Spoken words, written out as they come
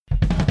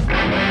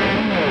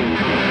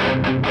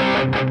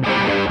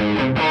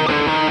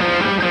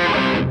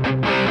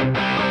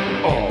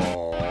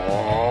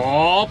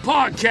Oh,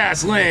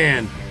 podcast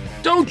land!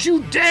 Don't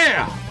you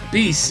dare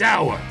be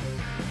sour!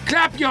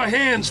 Clap your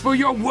hands for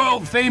your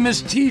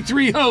world-famous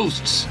T3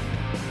 hosts!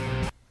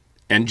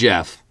 And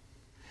Jeff.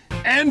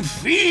 And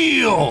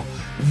feel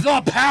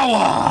the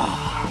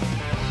power!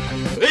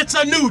 It's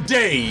a new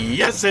day!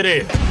 Yes, it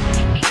is!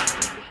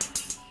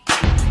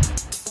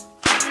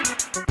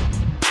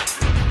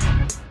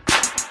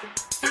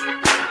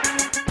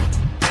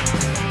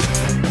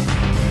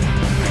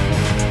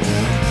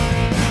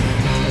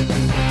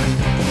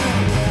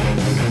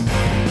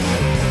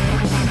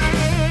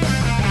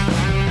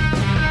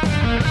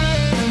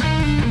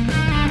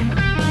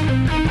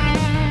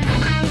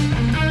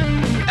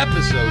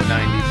 Episode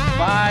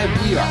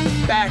 95. We are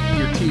back,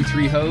 your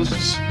T3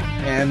 hosts,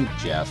 and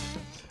Jeff.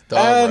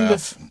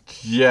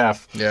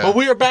 Jeff. Yeah. But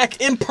we are back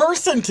in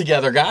person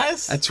together,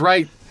 guys. That's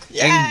right.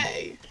 Yay!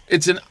 And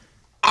it's an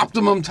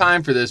optimum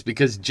time for this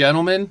because,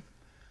 gentlemen,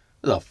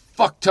 there's a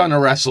fuck ton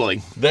of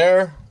wrestling.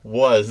 This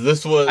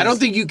was... I don't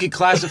think you could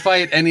classify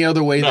it any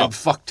other way No, than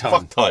fuck ton.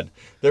 Fuck ton.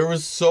 There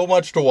was so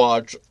much to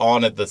watch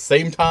on at the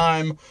same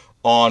time,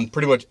 on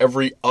pretty much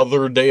every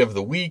other day of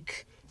the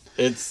week.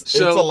 It's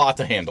a lot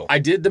to handle. I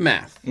did the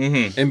math.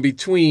 Mm-hmm. In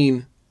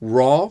between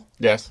Raw,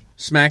 Yes.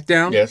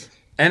 SmackDown, Yes.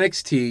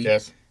 NXT,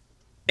 Yes.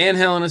 and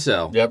Hell in a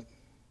Cell, Yep.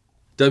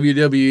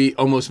 WWE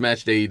almost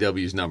matched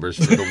AEW's numbers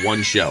for the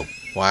one show.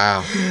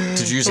 Wow.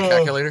 Did you use a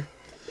calculator?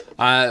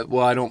 Well,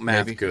 I don't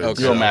math Maybe. good.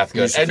 Okay. You don't math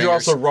good. Use your And you're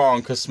fingers. also wrong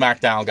because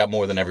SmackDown got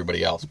more than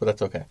everybody else, but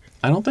that's okay.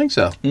 I don't think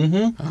so.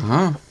 Mm-hmm.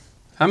 Uh-huh.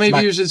 How many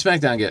viewers did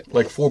SmackDown get?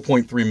 Like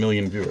 4.3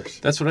 million viewers.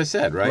 That's what I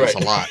said, right? Right.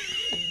 That's a lot.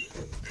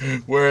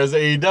 Whereas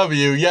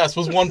AEW, yes,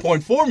 was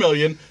 1.4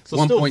 million. So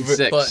 1.6.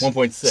 Still, But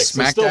 1.6. So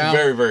still SmackDown-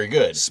 very, very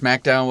good.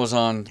 SmackDown was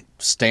on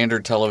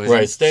standard television.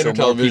 Right, standard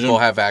so more television. people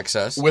have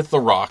access. With The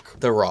Rock.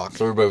 The Rock.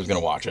 So everybody was going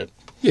to watch it.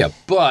 Yeah,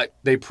 but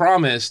they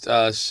promised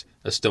us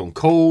a Stone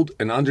Cold,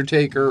 an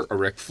Undertaker, a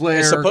Ric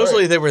Flair.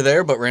 Supposedly they were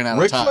there, but ran out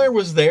Ric of time. Flair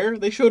was there.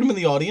 They showed him in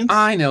the audience.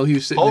 I know he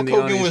was sitting Hulk in the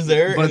Hogan audience. was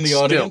there but in the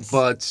still, audience.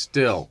 But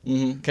still.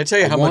 Can I tell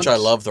you how much I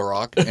Once- love The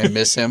Rock and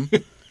miss him?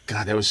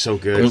 God, that was so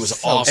good. It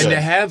was awesome. And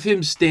to have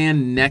him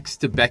stand next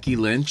to Becky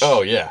Lynch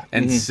Oh, yeah.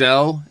 and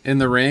sell in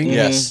the ring,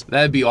 Yes.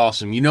 that'd be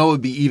awesome. You know what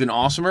would be even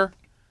awesomer?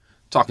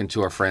 Talking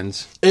to our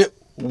friends. It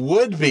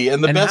would be.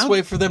 And the And best how-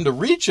 way for them to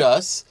reach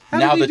us, How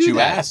did now they that do you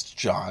that? asked,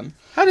 John,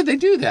 How did they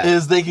do that?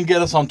 is they can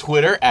get us on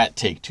Twitter at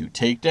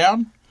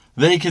Take2Takedown.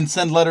 They can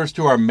send letters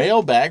to our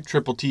mailbag,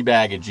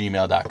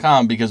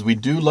 tripletbag@gmail.com, because we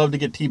do love to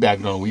get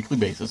teabagged on a weekly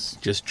basis.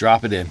 Just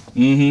drop it in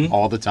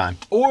all the time.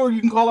 Or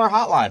you can call our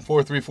hotline,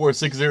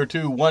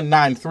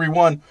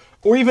 434-602-1931,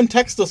 or even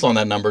text us on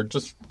that number,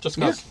 just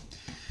because.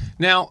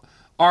 Now,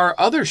 our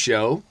other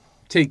show,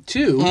 Take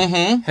Two,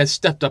 has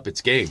stepped up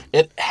its game.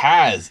 It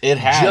has.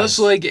 Just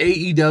like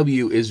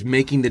AEW is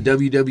making the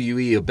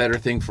WWE a better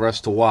thing for us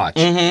to watch,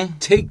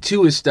 Take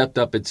Two has stepped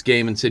up its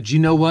game and said, you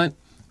know what?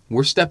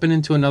 We're stepping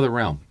into another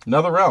realm.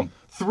 Another round.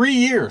 3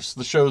 years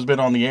the show's been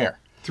on the air.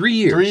 3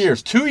 years. 3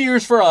 years. 2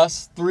 years for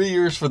us, 3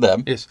 years for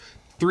them. Yes.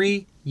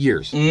 3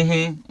 years.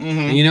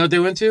 And you know what they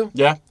went to?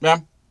 Yeah.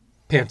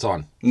 Pants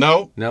on.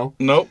 No. No?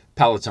 Nope.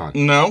 Peloton.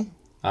 No.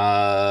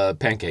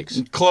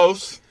 Pancakes.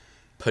 Close.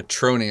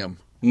 Petroleum.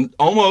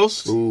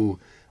 Almost. Ooh.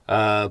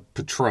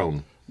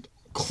 Patron.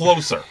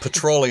 Closer.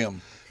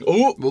 Petroleum.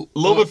 Ooh, a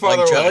little bit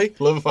farther like away. jelly?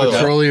 A little bit farther away.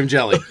 Petroleum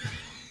jelly.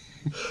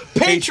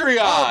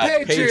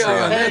 Patreon.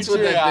 Patreon. That's what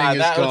that thing is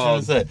That's what I called.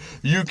 was gonna say.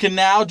 You can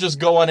now just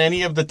go on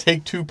any of the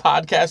Take Two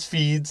podcast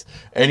feeds,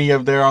 any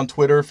of there on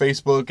Twitter,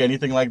 Facebook,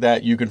 anything like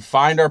that. You can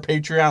find our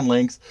Patreon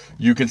links.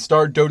 You can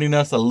start donating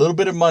us a little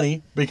bit of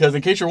money because,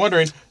 in case you're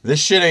wondering,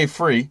 this shit ain't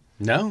free.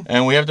 No.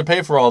 And we have to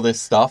pay for all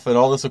this stuff and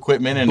all this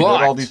equipment and to go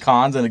to all But- these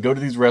cons and to go to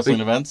these wrestling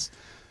events.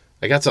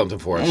 I got something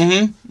for us.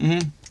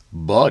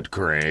 But,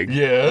 Craig,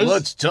 Yes?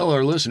 let's tell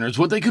our listeners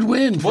what they could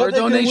win for What a they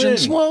could donation, win.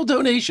 small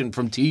donation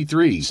from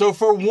T3. So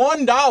for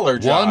 $1,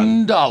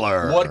 John,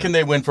 $1. what can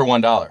they win for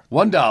 $1?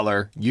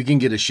 $1, you can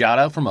get a shout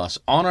out from us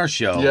on our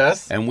show.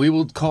 Yes. And we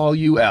will call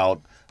you out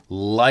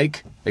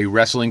like a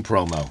wrestling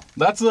promo.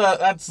 That's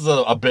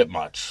a bit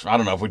much. I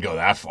don't know if we'd go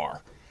that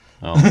far.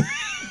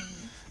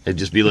 It'd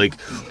just be like,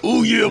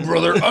 oh yeah,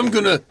 brother, I'm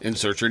gonna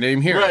insert your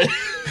name here. Right.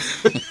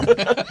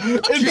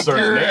 Insert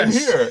your name ass.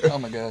 here. Oh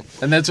my God.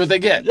 And that's what they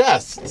get.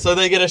 Yes. So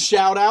they get a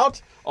shout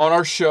out on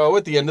our show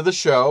at the end of the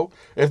show.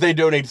 If they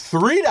donate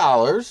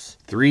 $3,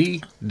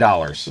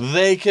 $3.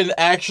 they can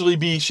actually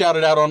be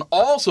shouted out on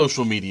all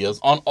social medias,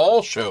 on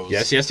all shows.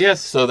 Yes.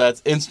 So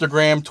that's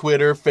Instagram,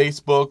 Twitter,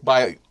 Facebook,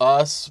 by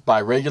us,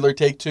 by Regular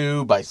Take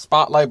Two, by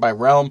Spotlight, by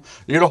Realm.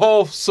 You get a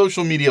whole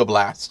social media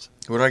blast.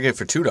 What do I get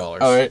for $2?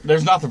 All right.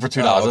 There's nothing for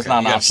 $2. okay. That's not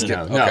an Yeah, option.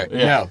 skip. No, Okay.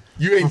 no.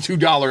 You ain't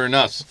 $2 in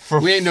us.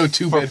 We ain't no For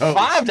two-bit hoes.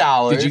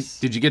 $5.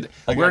 Did you get?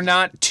 I got We're you.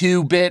 not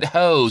two-bit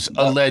hoes,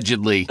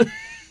 allegedly. It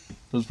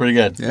was pretty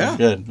good. Yeah.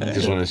 Good. I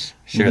just want to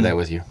share that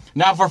with you.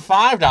 Now for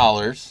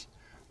 $5,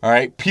 All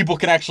right, people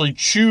can actually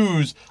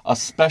choose a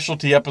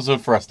specialty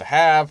episode for us to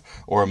have,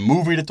 or a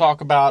movie to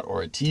talk about,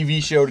 or a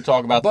TV show to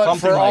talk about. But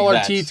something for all like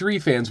our that. T3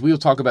 fans, we'll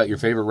talk about your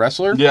favorite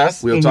wrestler.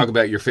 Yes. We'll talk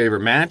about your favorite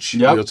match.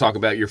 Yep. We'll talk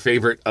about your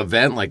favorite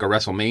event, like a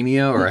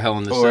WrestleMania or a Hell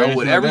in the Or Cell. anything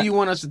Whatever like that. you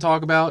want us to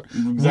talk about,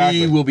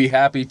 Exactly. we will be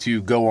happy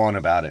to go on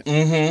about it.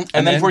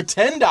 And then for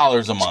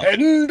 $10 a month,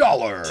 $10.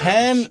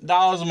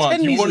 $10 a month,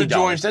 10 you want to measly join?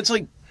 dollars. That's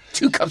like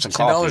 2 cups of $10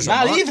 coffee. a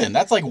Not month? even.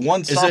 That's like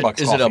one Is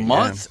Starbucks. it a coffee.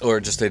 month or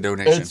just a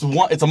donation?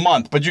 It's a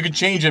month, but you can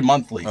change it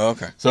monthly. Oh,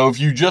 okay. So if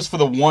you just for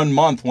the 1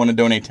 month want to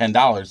donate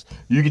 $10,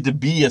 you get to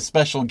be a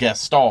special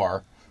guest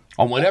star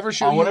On whatever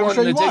show on whatever you want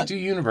show in you the want.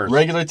 Take-Two universe.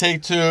 Regular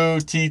Take Two,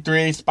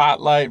 T3,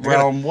 Spotlight,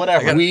 Realm,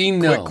 whatever. We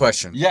know. Quick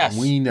question. Yes.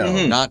 We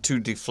know. Not to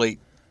deflate.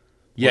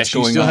 Yes,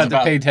 you going still on have to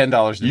about- pay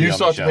 $10 to be You on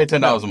still the have to show.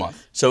 pay $10 a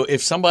month. So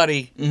if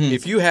somebody,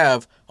 if you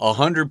have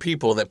 100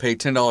 people that pay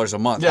 $10 a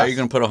month, how Yes. are you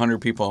going to put 100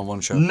 people on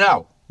one show?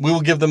 No, we will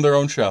give them their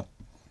own show.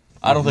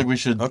 I don't think we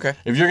should. Okay.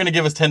 If you're going to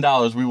give us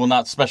 $10, we will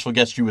not special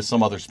guest you with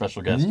some other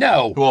special guest.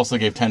 No. Who also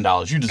gave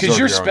 $10. You deserve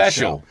you're your own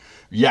special. show.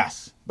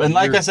 Yes. And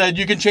like I said,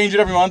 you can change it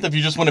every month if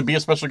you just want to be a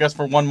special guest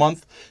for 1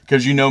 month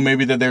because you know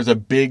maybe that there's a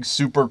big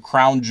super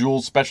crown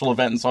jewel special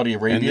event in Saudi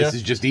And Arabia. this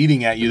is just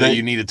eating at you that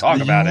you need to talk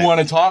that about you it. want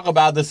to talk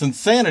about this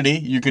insanity,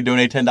 you could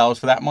donate $10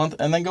 for that month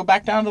and then go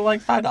back down to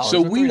like $5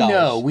 So or we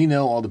 $3.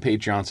 know all the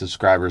Patreon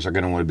subscribers are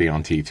going to want to be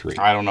on T3.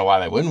 I don't know why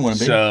they wouldn't want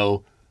to be.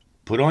 So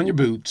put on your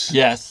boots.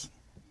 Yes.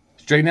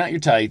 Straighten out your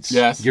tights.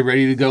 Yes. Get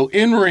ready to go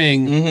in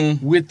ring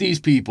with these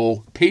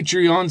people.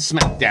 Patreon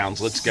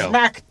Smackdowns. Let's go.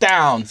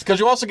 Smackdowns. Because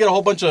you also get a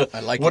whole bunch of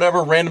like it.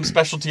 whatever random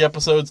specialty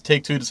episodes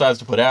Take-Two decides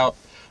to put out.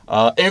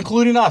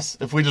 Including us,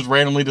 if we just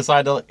randomly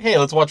decide to, hey,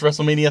 let's watch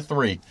WrestleMania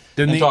 3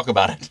 and talk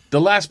about it.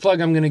 The last plug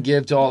I'm going to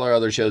give to all our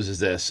other shows is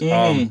this.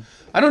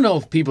 I don't know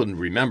if people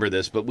remember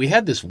this, but we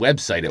had this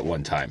website at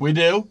one time. We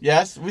do,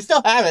 yes. We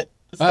still have it.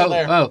 It's still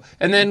there.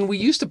 And then we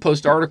used to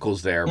post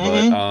articles there,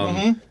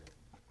 but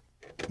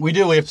We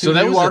do. We have two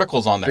that new was a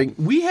articles on there.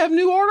 we have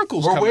new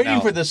articles We're coming waiting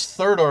out. for this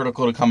third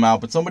article to come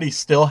out, but somebody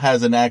still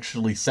hasn't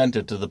actually sent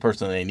it to the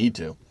person they need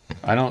to.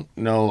 I don't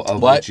know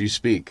of What? what you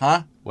speak.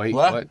 Huh? Wait,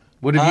 What? what?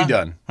 What have Huh? you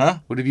done? Huh?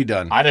 What have you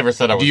done? I never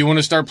said I was. Do you want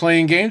to start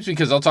playing games?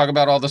 Because I'll talk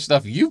about all the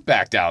stuff you've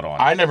backed out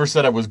on. I never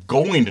said I was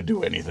going to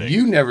do anything.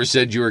 You never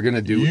said you were going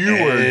to do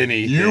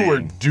anything. You were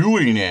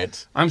doing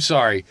it, I'm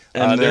sorry.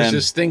 And There's then-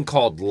 this thing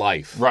called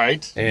life.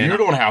 right? And you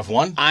don't have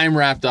one. I'm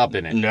wrapped up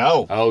in it.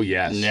 No. Oh,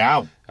 yes.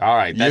 No. All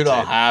right. That's don't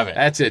it. have it.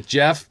 That's it,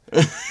 Jeff.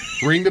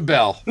 Ring the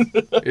bell.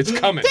 It's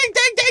coming. Ding,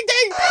 ding, ding,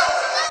 ding.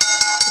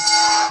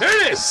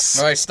 There it is.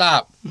 All right,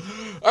 stop.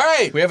 All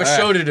right. We have a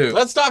show to do.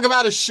 Let's talk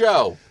about a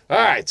show. All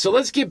right. So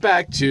let's get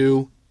back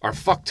to our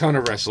fuck ton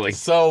of wrestling.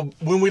 So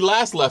when we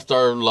last left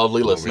our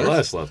lovely We listeners,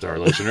 last left our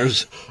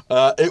listeners.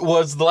 it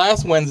was the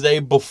last Wednesday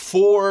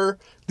before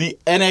the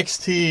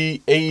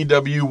NXT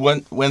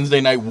AEW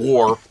Wednesday Night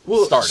War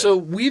started. So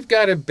we've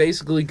got to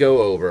basically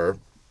go over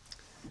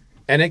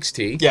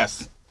NXT,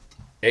 yes,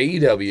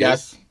 AEW,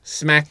 Yes.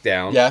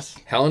 SmackDown, Yes.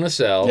 Hell in a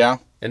Cell, Yeah.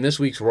 and this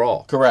week's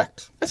Raw.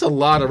 correct. That's a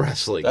lot of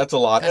wrestling. That's a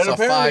lot. That's and a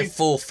apparently 5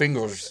 full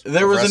fingers.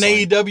 there of was an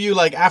wrestling. AEW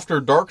like After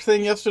Dark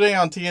thing yesterday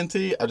on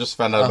TNT. I just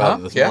found out about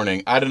it this yeah.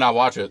 morning. I did not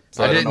watch it.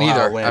 So I don't didn't know how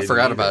either. it went. I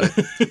forgot about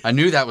it. I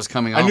knew that was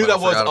coming on. I knew but that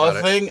was forgot about a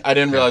it. thing. I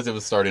didn't realize it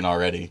was starting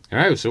already. All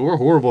right, so we're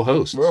horrible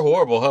hosts. We're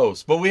horrible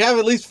hosts, but we have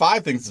at least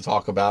 5 things to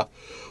talk about.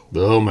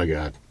 Oh my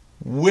god.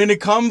 When it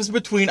comes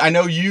between, I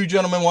know you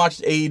gentlemen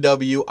watched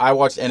AEW, I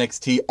watched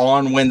NXT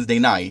on Wednesday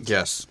night.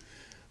 Yes.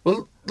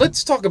 Well,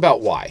 let's talk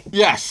about why.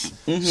 Yes.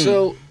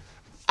 So,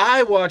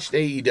 I watched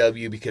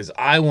AEW because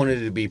I wanted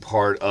to be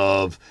part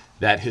of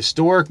that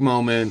historic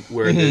moment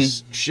where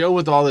this show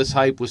with all this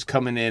hype was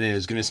coming in and it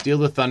was going to steal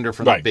the thunder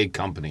from the Right. big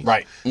companies.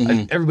 Right.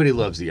 And everybody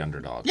loves the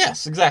underdog.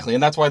 Yes, exactly.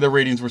 And that's why the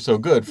ratings were so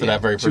good for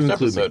that very to first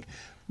include me. episode.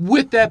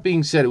 With that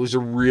being said, it was a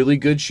really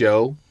good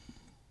show.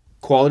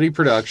 Quality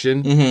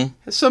production.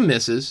 Has some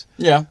misses,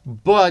 Yeah.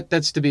 but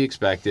that's to be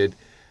expected.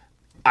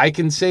 I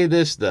can say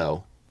this,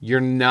 though. You're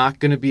not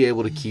going to be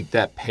able to keep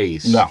that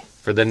pace No.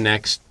 for the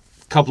next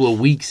couple of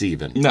weeks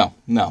even. No.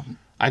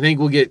 I think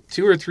we'll get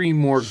 2 or 3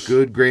 more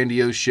good,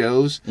 grandiose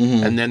shows,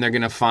 and then they're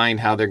going to find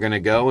how they're going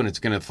to go, and it's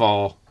going to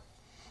fall.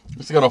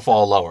 It's going to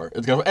fall lower.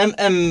 It's going to,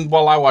 and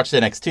while I watched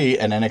NXT,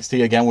 and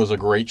NXT again was a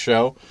great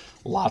show,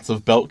 lots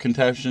of belt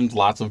contentions,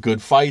 lots of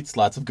good fights,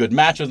 lots of good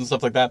matches and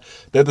stuff like that.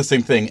 They're the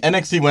same thing.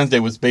 NXT Wednesday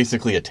was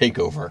basically a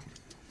takeover.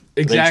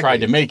 Exactly. They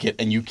tried to make it,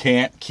 and you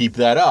can't keep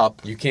that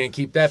up You can't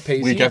keep that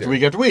pace week either. after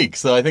week after week.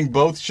 So I think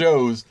both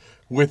shows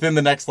within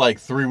the next like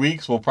 3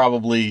 weeks will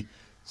probably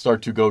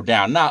start to go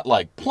down. Not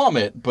like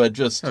plummet, but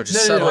just, No,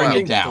 just No, no, settle no, I out.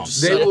 bring it think down.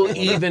 They will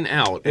even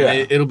out. Yeah.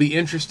 And it'll be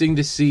interesting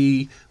to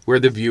see where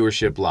the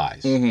viewership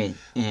lies.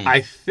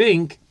 I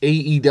think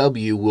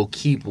AEW will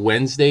keep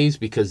Wednesdays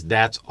because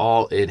that's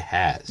all it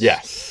has.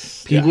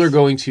 Yes. People Yes. are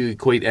going to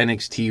equate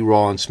NXT,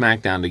 Raw, and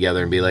SmackDown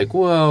together and be like,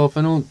 well, if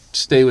I don't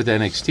stay with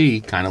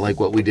NXT, kind of like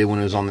what we did when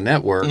it was on the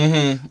network,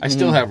 I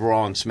still have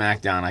Raw and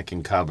SmackDown I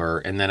can cover,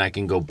 and then I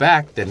can go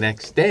back the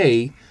next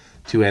day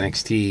to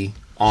NXT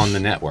on the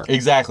network.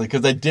 Exactly,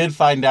 because I did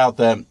find out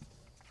that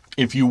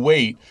if you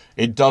wait,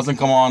 it doesn't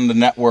come on the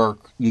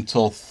network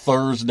until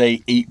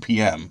Thursday 8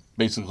 p.m.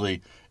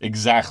 Basically,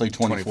 exactly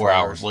 24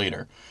 hours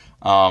later.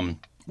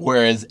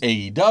 Whereas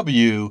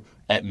AEW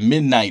at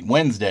midnight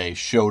Wednesday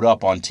showed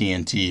up on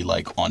TNT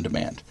like on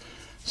demand.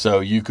 So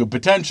you could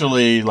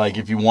potentially, like,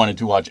 if you wanted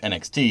to watch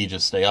NXT,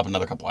 just stay up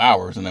another couple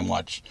hours and then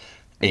watch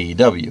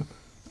AEW,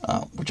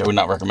 which I would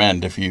not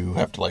recommend if you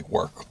have to, like,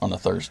 work on a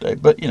Thursday.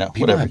 But, you know,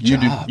 People whatever. have You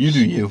jobs.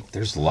 do you.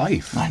 There's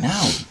life. I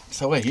know.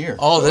 So I hear.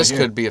 All So I this hear.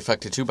 could be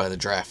affected too by the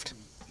draft.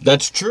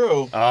 That's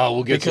true. Oh,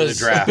 we'll get to the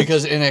draft.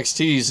 Because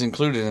NXT is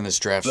included in this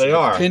draft. They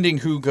are. Depending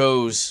who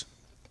goes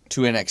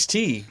to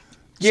NXT,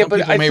 Yeah, some but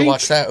people I may think-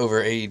 watch that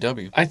over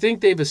AEW. I think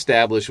they've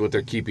established what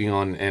they're keeping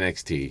on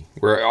NXT.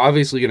 We're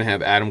obviously going to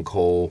have Adam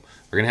Cole.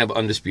 We're going to have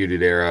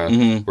Undisputed Era.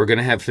 We're going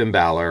to have Finn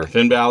Balor.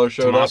 Finn Balor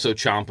showed up. Tommaso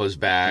Ciampa's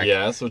back.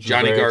 Yes, which is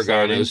Johnny very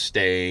Gargano's exciting.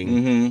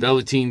 staying.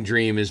 Velveteen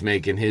Dream is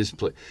making his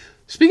play.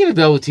 Speaking of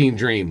Velveteen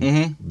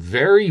Dream,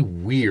 very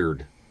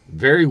weird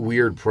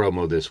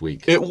promo this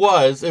week. It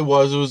was.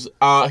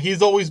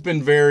 He's always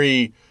been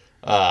very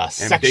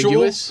sexual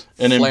Ambiguous?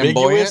 and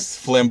ambiguous,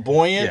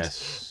 flamboyant.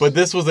 Yes. But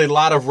this was a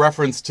lot of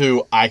reference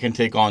to I can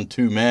take on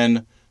two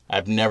men.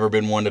 I've never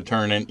been one to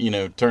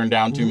turn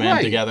down two men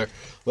Right. together.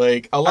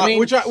 Like a lot, mean,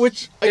 which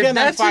again I'm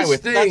that's fine his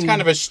with. That's thing-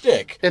 kind of a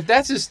shtick. If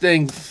that's his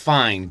thing,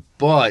 fine.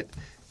 But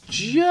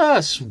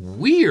just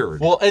weird.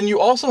 Well, and you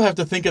also have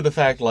to think of the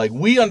fact, like,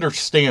 we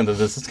understand that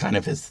this is kind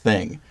of his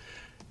thing.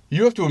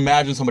 You have to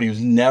imagine somebody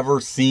who's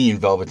never seen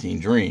Velveteen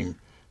Dream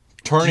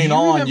turning you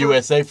on remember-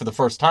 USA for the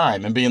first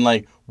time and being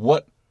like,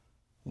 what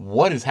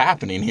is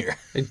happening here?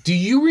 Do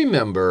you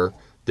remember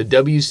the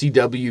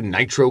WCW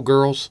Nitro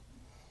Girls?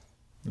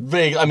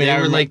 Vague. I mean, They I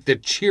were remember, like the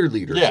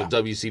cheerleaders Yeah. of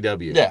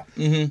WCW. yeah.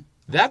 Mm-hmm.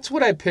 That's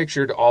what I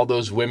pictured all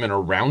those women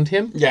around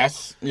him.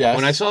 Yes. Yes.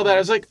 When I saw that, I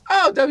was like,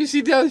 oh,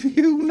 WCW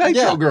Nitro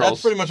yeah, Girls.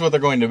 that's pretty much what they're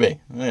going to be.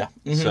 Yeah.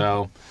 Mhm.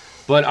 So,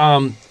 but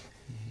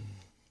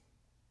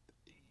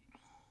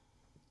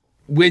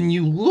when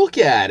you look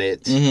at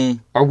it,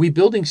 are we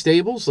building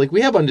stables? Like,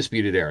 we have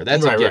Undisputed Era.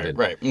 That's right, a given.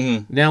 right.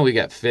 Mm-hmm. Now we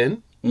got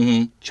Finn,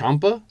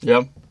 Ciampa.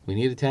 Yep. We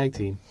need a tag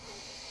team.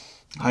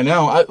 I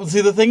know.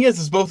 See, the thing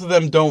is both of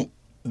them don't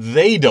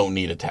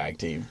need a tag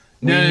team.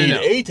 No, we no, need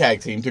no. a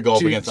tag team to go up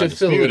To- against to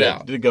fill it Undisputed.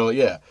 out. To go,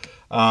 yeah.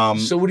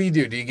 So what do?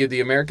 Do you give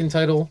the American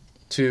title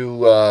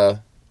to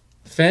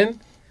Finn?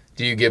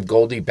 Do you give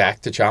Goldie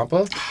back to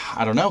Ciampa?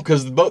 I don't know,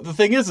 because the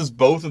thing is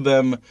both of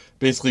them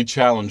basically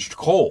challenged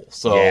Cole.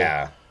 So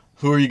Yeah.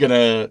 who are you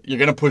gonna? You're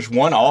gonna push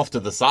one off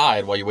to the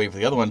side while you wait for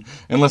the other one,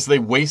 unless they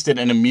waste it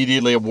and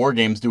immediately at War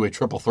Games do a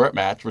triple threat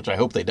match, which I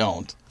hope they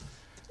don't.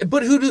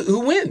 But who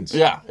wins?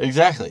 Yeah,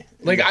 exactly.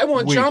 Like, I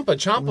want We- Ciampa.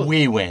 Ciampa.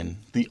 We win.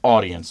 The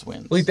audience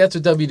wins. Like, that's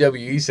what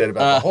WWE said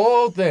about the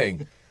whole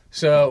thing.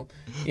 So,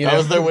 you that know,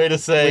 was their way to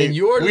say, when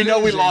you're we know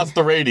we losing- lost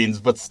the ratings,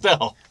 but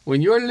still.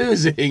 when you're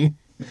losing,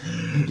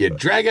 you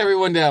drag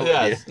everyone down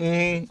Yes. with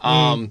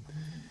you.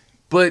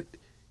 But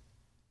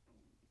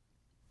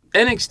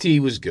NXT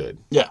was good,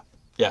 Yeah.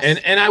 Yes.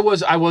 and I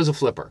was a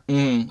flipper.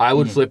 I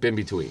would flip in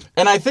between.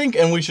 And I think,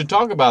 and we should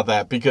talk about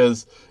that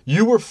because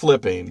you were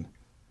flipping.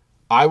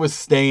 I was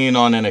staying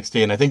on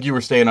NXT, and I think you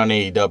were staying on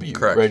AEW.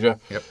 Correct. Right, Joe?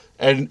 Yep.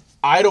 And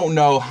I don't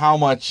know how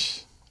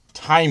much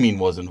timing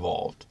was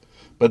involved,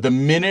 but the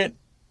minute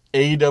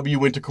AEW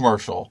went to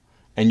commercial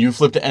and you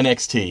flipped to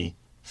NXT,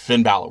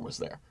 Finn Balor was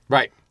there.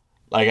 Right.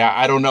 Like,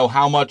 I don't know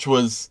how much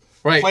was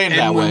planned and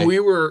that when way.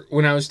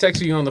 when I was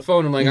texting you on the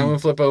phone, I'm like, I'm gonna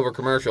flip over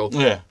commercial.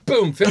 Yeah.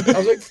 Boom. Finn, I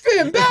was like,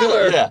 Finn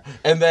Balor. Yeah.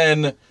 And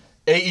then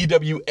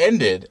AEW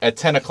ended at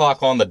 10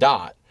 o'clock on the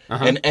dot.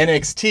 And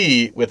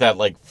NXT, with that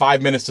like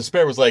 5 minutes to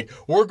spare, was like,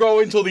 we're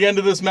going till the end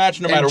of this match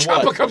no matter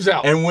Ciampa what. comes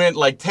out. And went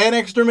like 10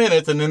 extra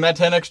minutes, and in that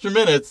 10 extra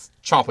minutes,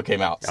 Ciampa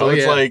came out. So Oh,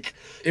 it's yeah. like,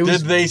 It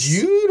was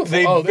beautiful.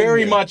 They Oh, they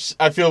very knew. much,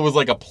 I feel, was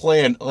like a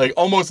plan, like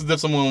almost as if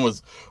someone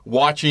was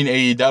watching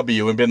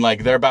AEW and been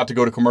like, they're about to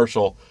go to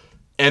commercial,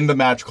 end the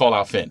match, call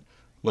out Finn.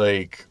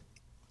 Like,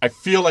 I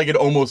feel like it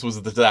almost was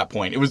to that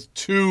point. It was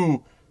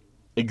too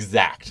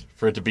exact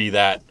for it to be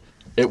that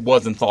it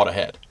wasn't thought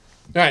ahead.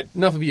 All right,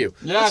 enough of you.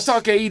 Yes. Let's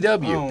talk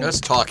AEW. Let's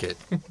talk it.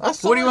 What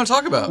do you want to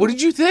talk about? What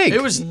did you think?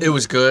 It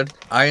was good.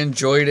 I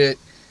enjoyed it.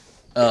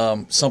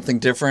 Something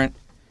different.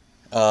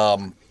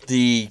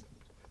 The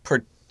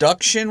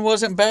production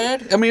wasn't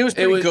bad. I mean, it was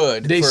pretty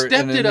good. They for stepped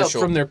an it up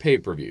initial- from their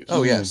pay-per-views.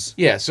 Oh yes.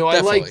 Yeah, so I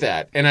Definitely. liked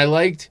that. And I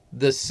liked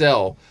the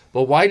sell.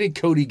 But why did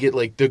Cody get,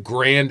 like, the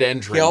grand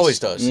entrance? He always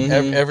does.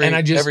 Every And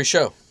I just- every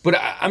show. But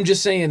I'm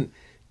just saying,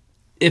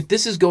 if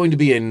this is going to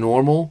be a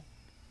normal,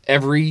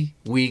 every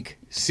week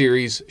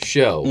series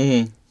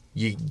show,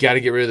 you got to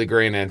get rid of the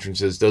grand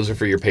entrances. Those are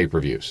for your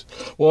pay-per-views.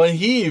 Well, and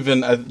he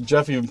even,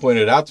 Jeff even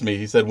pointed it out to me.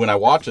 He said, when I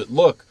watch it,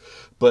 look,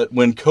 but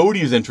when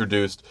Cody's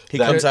introduced, He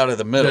comes out of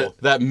the middle.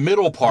 that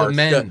middle part. The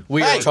men.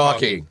 we Hey, are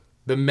talking.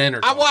 The men are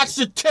I talking. watched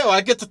it too.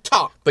 I get to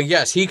talk. But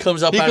yes, he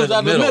comes up He out comes of the out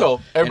of the middle. middle.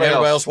 And Everybody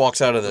everybody else else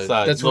walks out of the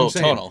Side. That's what I'm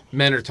little saying. tunnel.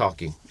 Men are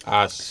talking.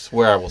 I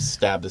swear I will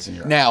stab this in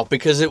your eye. Now,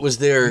 because it was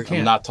their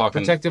I'm not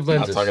talking. Protective I'm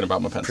lenses. not talking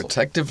about my pencil.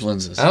 protective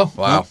lenses. Oh.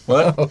 Wow.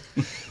 What?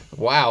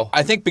 Wow.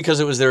 I think because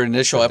it was their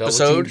initial Double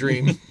episode,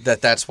 team dream.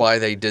 that's why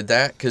they did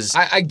that. Because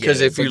I get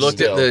it, if you but looked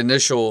still. at the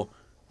initial,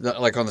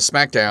 like on the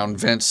SmackDown,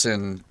 Vince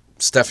and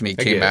Stephanie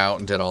get came it. out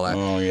and did all that.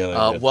 Oh, yeah,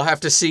 they did. We'll have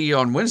to see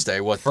on Wednesday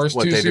what First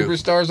what two they do.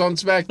 superstars on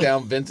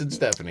SmackDown, Vince and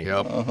Stephanie.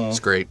 Yep, it's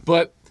great.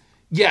 But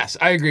yes,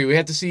 I agree. We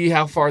have to see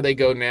how far they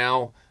go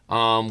now.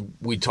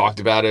 We talked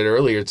about it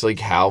earlier. It's like,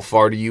 how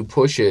far do you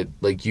push it?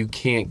 Like, you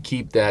can't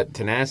keep that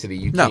tenacity.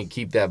 You No. can't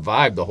keep that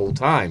vibe the whole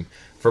time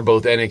for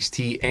both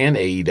NXT and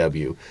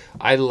AEW.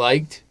 I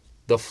liked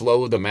the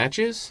flow of the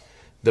matches.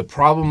 The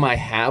problem I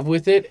have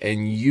with it,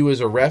 and you as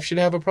a ref should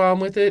have a problem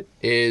with it,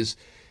 is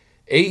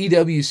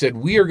AEW said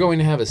we are going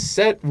to have a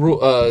set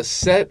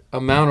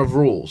amount of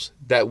rules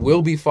that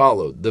will be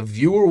followed. The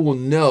viewer will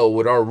know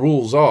what our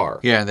rules are.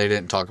 Yeah, and they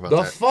didn't talk about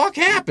The that. fuck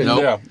happened?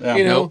 Nope. Yeah,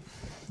 You know, Nope.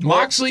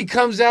 Moxley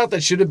comes out,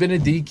 that should have been a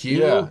DQ. Yeah,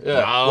 yeah. No,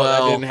 that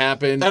Well, didn't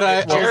happen.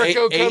 and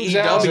Jericho comes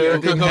out, AEW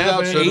it didn't comes out,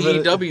 happen.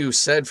 should've been- AEW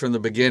said from the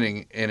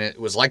beginning, and it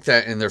was like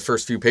that in their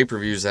first few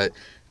pay-per-views, that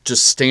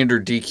just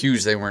standard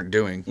DQs they weren't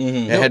doing.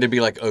 It had to be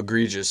like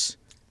egregious.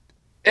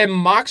 And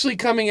Moxley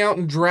coming out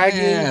and dragging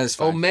Yeah, it's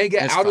fine.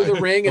 Omega It's out of the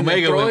fine. ring and then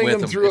Omega went throwing with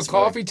him him. through a It's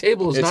fine. coffee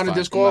table is It's not a fine.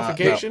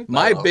 disqualification.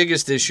 My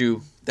biggest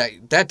issue,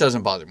 that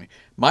doesn't bother me.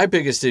 My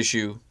biggest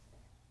issue,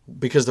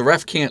 because the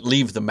ref can't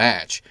leave the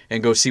match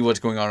and go see what's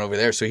going on over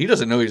there, so he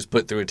doesn't know he was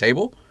put through a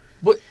table.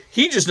 But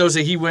He just knows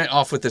that he went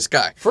off with this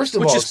guy. first of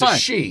which all, is it's fine a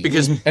she.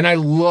 because and I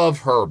love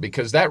her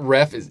because that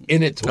ref is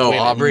in it to win. it.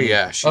 Aubrey,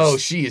 yeah, She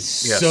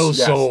is Yes. so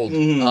Yes. sold.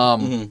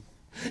 No,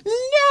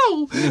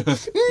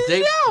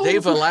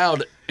 they've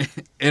allowed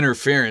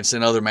interference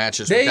in other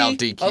matches they without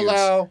DQs.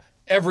 allow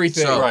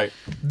everything. So- Right.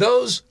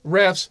 Those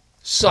refs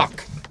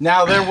suck.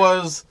 Now, there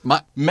was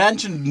My-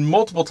 mentioned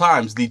multiple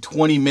times the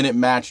 20-minute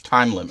match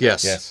time limit.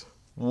 Yes.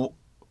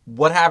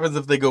 What happens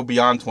if they go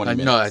beyond 20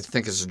 minutes? No, I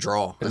think it's a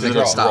draw. I It's think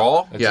a it's draw.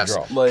 Draw? It's Yes, a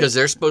draw. Like- because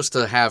they're supposed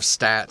to have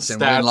stats and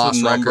Stats win-loss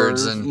and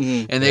records,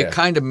 numbers. and they Yeah.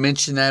 kind of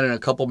mentioned that in a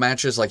couple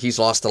matches. Like he's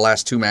lost the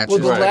last two matches.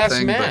 Well, the type last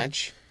thing, but-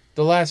 match,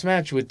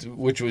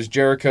 which was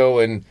Jericho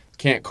and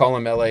can't call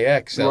him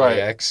LAX.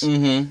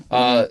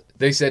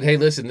 They said, "Hey,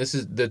 listen, this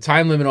is the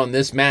time limit on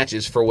this match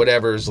is for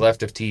whatever is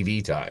left of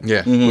TV time."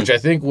 Yeah. which I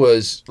think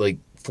was like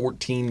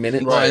 14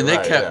 minutes. Right. and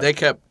they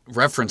kept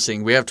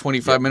referencing. We have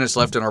 25 minutes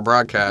left in our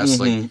broadcast.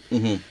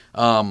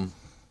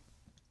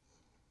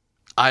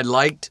 I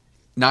liked,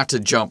 not to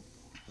jump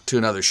to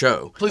another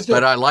show, Please do.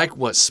 but I like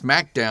what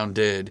SmackDown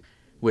did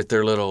with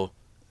their little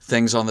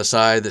things on the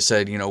side that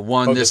said,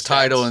 won the this stats.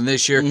 title in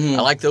this year.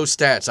 I like those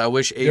stats. I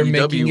wish They're AEW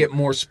making it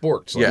more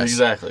sports. Yes.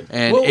 Exactly.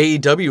 And Well-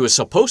 AEW is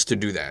supposed to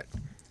do that,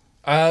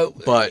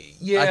 but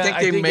yeah, I think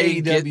they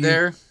may get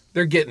there.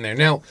 They're getting there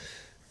now.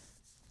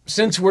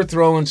 Since we're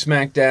throwing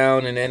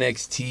SmackDown and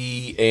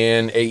NXT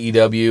and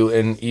AEW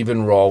and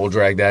even Raw, we'll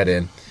drag that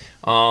in.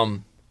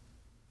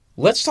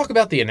 Let's talk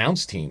about the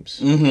announced teams.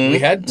 We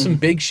had some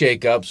big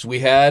shakeups. We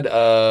had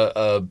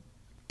a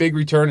big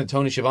return of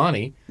Tony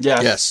Schiavone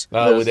Yes.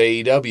 with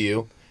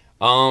AEW.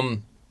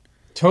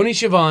 Tony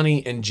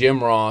Schiavone and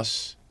Jim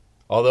Ross,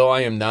 although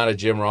I am not a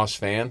Jim Ross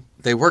fan,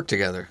 They work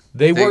together.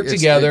 they work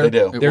together. they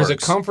do. There's It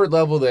works. a comfort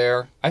level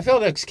there. I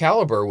felt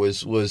Excalibur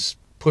was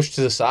pushed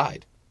to the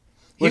side.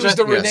 He Which was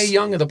the yes. Renee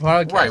Young of the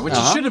podcast. Right, which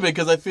it should have been,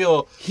 because I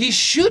feel He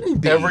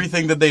shouldn't be.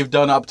 everything that they've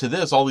done up to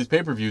this, all these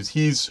pay-per-views,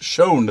 he's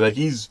shown that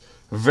he's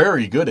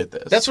very good at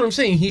this. That's what I'm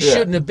saying. He Yeah.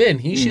 shouldn't have been.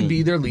 He should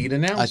be their lead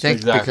announcer. I think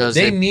Exactly. because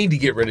they need to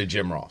get rid of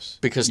Jim Ross.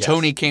 because Yes.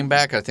 Tony came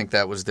back, I think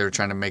that was they're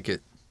trying to make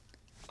it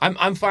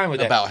I'm fine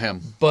with that. about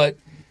him. But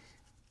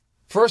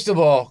first of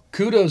all,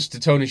 kudos to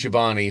Tony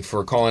Schiavone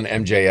for calling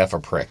MJF a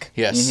prick.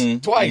 Yes.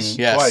 Twice.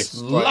 Yes. Twice.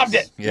 Loved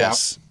it.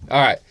 Yes.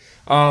 All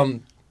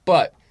right.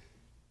 But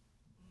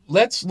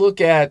let's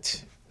look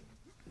at,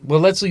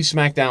 let's leave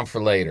SmackDown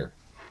for later.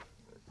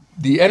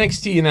 The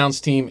NXT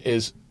announced team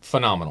is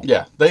phenomenal.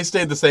 Yeah, they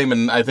stayed the same,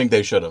 and I think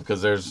they should have,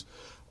 because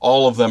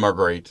all of them are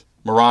great.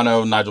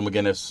 Morano, Nigel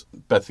McGuinness,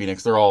 Beth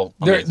Phoenix, they're all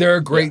amazing. They're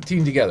a great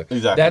team together.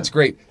 Exactly. That's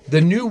great.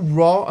 The new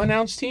Raw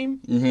announced team,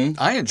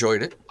 I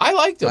enjoyed it. I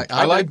liked them.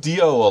 I like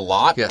Dio a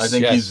lot. Yes. I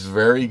think Yes. he's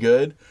very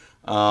good.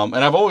 And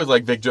I've always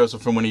liked Vic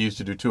Joseph from when he used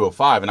to do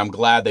 205, and I'm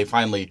glad they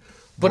finally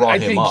But brought I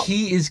him think up.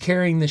 he is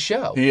carrying the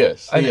show. He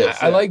is. I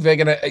Yeah. like Vic,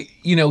 and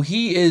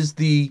he is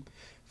the,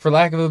 for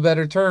lack of a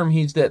better term,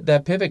 he's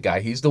that pivot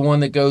guy. He's the one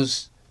that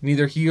goes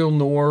neither heel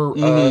nor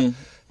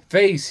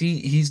face.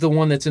 He's the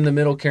one that's in the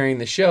middle carrying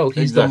the show.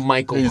 He's Exactly. the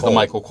Michael He's Cole. the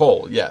Michael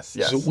Cole. Yes,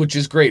 yes. So, which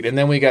is great. And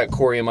then we got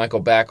Corey and Michael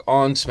back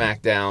on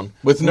SmackDown.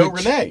 With no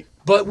Renee.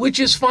 But which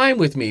is fine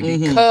with me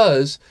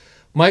because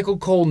Michael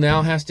Cole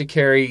now has to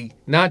carry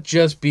not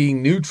just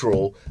being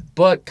neutral,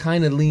 but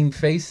kind of lean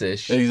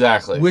face-ish.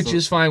 Exactly. Which So-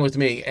 is fine with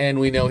me. And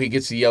we know he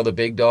gets to yell the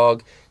big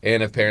dog,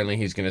 and apparently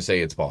he's going to say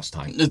it's boss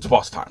time. It's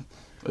boss time.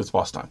 It's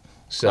boss time.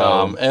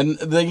 So, and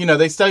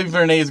they say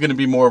Renee is going to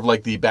be more of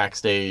like the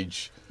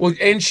backstage, well,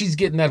 and she's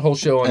getting that whole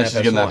show on and FS1. she's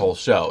getting that whole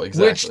show.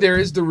 Exactly. Which there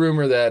is the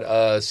rumor that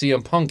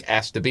CM Punk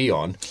asked to be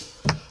on.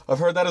 I've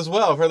heard that as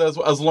well.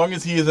 As long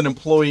as he is an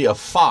employee of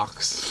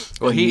Fox.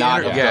 Well, and he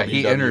not of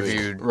he WWE.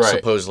 interviewed Right.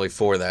 supposedly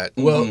for that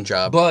Well,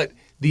 job. but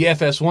the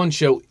FS1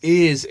 show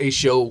is a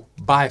show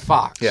by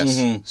Fox.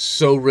 Yes.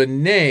 So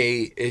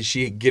Renee, is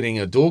she getting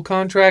a dual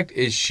contract?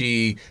 Is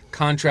she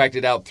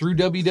contracted out through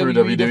WWE, Through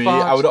to WWE,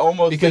 Fox? I would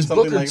almost because think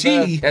something Booker like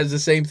T that. has the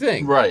same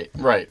thing. Right.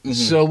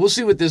 So we'll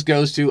see what this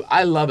goes to.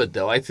 I love it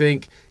though. I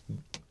think,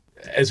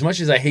 as much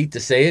as I hate to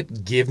say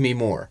it, give me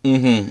more. I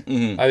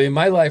mean,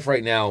 my life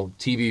right now,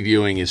 TV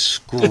viewing is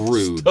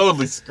screwed.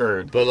 Totally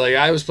screwed. But like,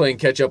 I was playing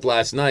catch up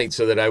last night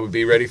so that I would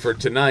be ready for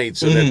tonight,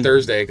 so that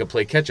Thursday I could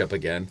play catch up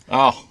again.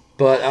 Oh.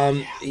 But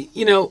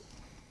you know,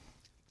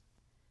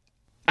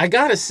 I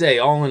gotta say,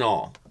 all in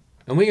all,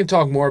 and we can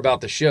talk more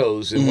about the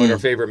shows and what our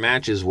favorite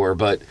matches were,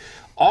 but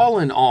all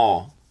in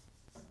all,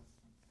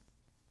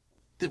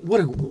 what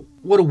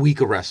a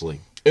week of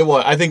wrestling. It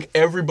was. I think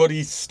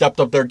everybody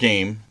stepped up their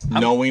game,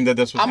 knowing that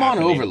this was I'm on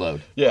happening.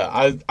 overload.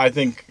 Yeah, I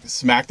think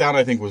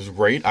SmackDown was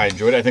great. I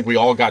enjoyed it. I think we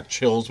all got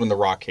chills when The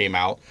Rock came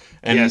out,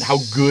 and Yes. how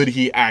good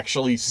he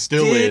actually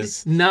still Did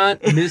is.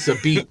 not miss a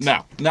beat.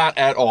 No, not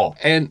at all.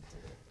 And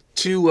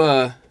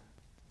to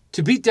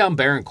beat down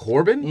Baron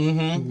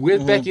Corbin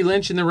with Becky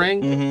Lynch in the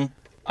ring,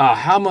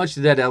 how much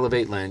did that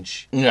elevate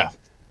Lynch? Yeah.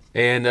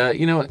 And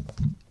you know,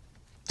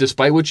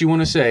 despite what you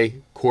want to say,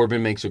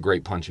 Corbin makes a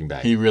great punching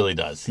bag. He really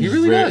does. He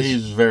really does.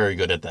 He's very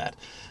good at that.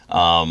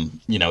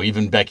 You know,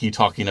 even Becky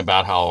talking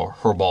about how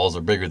her balls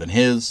are bigger than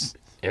his.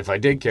 If I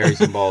did carry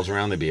some balls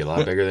around, they'd be a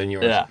lot bigger than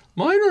yours. Yeah.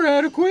 Mine are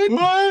adequate.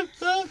 What?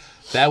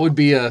 That would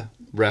be a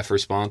ref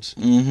response.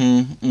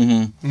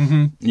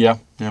 Yeah.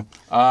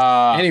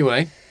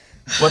 Anyway,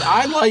 But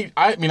I liked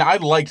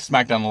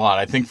SmackDown a lot.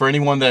 I think for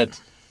anyone that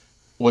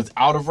was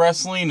out of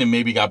wrestling and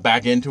maybe got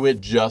back into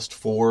it just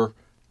for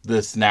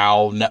this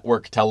now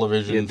network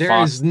television, there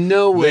Fox, is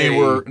no way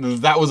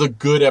that was a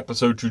good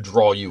episode to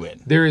draw you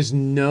in. there is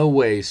no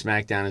way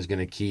SmackDown is going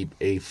to keep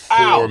a 4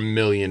 Ow.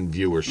 million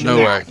viewership. No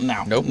way.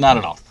 No, Nope. not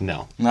at all.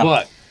 No. No.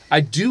 But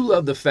I do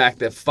love the fact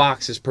that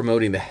Fox is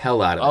promoting the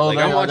hell out of it. Oh, Like,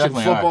 they I'm are, watching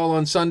definitely football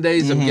on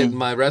Sundays. I'm getting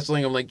my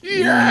wrestling. I'm like,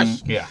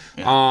 yes. Yeah.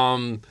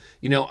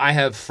 You know, I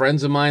have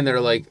friends of mine that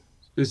are like,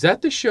 is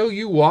that the show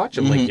you watch?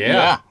 I'm like,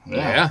 yeah.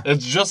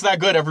 It's just that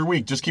good every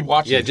week. Just keep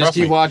watching. Yeah, just Trust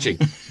keep me. watching.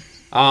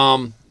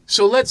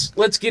 So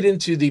let's get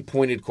into the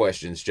pointed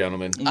questions,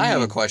 gentlemen. I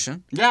have a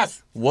question.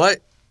 Yes.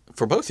 What,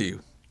 for both of you?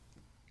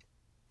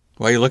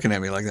 Why are you looking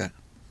at me like that?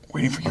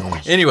 Waiting for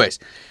yours. Anyways,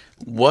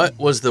 what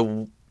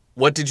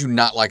did you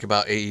not like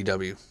about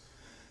AEW?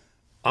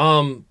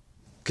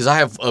 Because I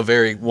have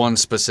one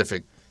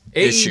specific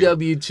issue.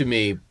 AEW to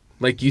me,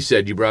 like you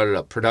said, you brought it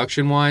up,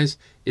 production-wise,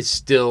 it's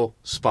still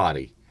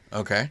spotty.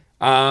 Okay.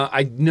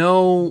 I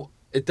know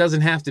it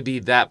doesn't have to be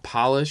that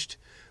polished,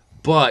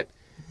 but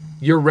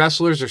your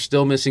wrestlers are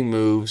still missing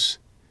moves.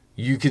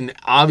 You can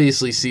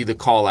obviously see the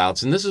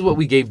call-outs, and this is what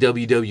we gave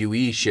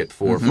WWE shit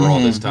for all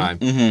this time.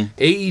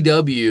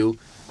 AEW,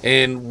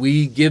 and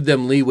we give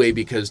them leeway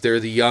because they're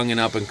the young and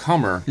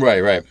up-and-comer.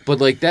 Right. But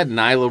like that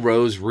Nyla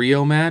Rose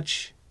Rio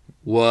match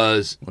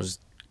was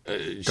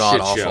God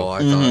shit awful, show. I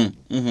thought.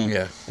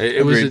 Yeah.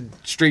 It was a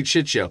straight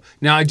shit show.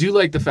 Now, I do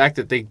like the fact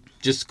that they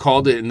just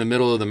called it in the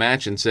middle of the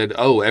match and said,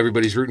 oh,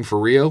 everybody's rooting for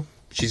Rio.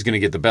 She's going to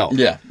get the belt.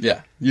 Yeah.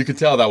 You could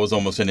tell that was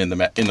almost an in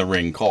the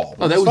ring call.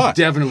 Oh, that was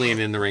definitely an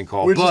in-the-ring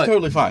call. Which is but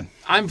totally fine.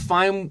 I'm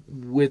fine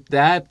with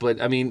that.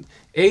 But, I mean,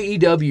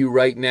 AEW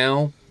right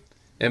now,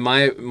 in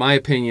my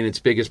opinion, its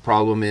biggest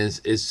problem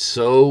is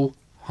so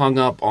hung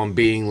up on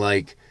being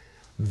like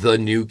the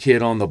new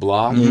kid on the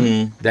block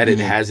that it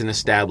hasn't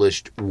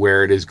established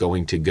where it is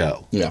going to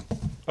go. Yeah.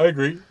 I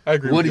agree.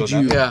 What did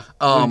you? Yeah,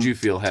 What did you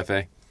feel,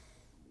 Hefe?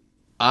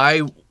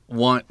 I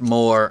want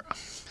more.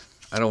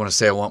 I don't want to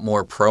say I want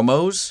more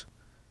promos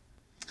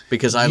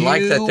because I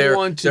like that You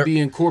want to be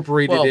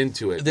incorporated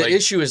into it. The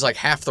issue is like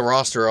half the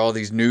roster are all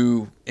these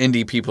new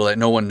indie people that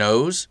no one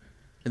knows.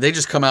 They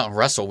just come out and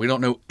wrestle. We don't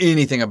know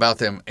anything about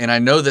them. And I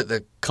know that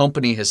the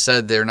company has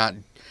said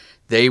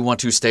they want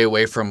to stay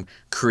away from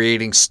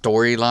creating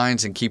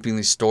storylines and keeping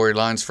these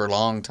storylines for a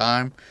long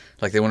time.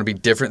 Like they want to be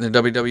different than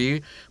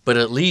WWE, but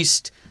at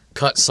least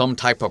cut some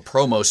type of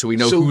promo so we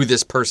know who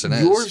this person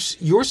is.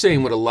 You're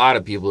saying what a lot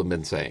of people have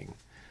been saying.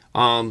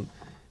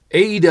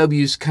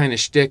 AEW's kind of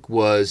shtick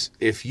was,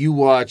 if you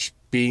watch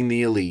Being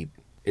the Elite,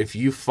 if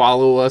you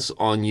follow us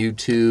on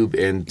YouTube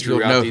and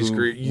throughout these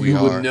groups, you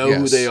would know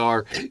who they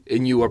are,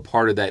 and you are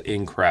part of that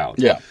in crowd.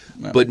 Yeah.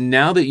 But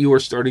now that you are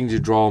starting to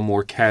draw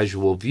more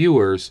casual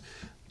viewers,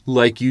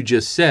 like you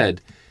just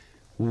said,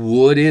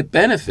 would it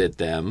benefit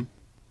them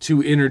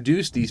to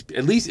introduce these,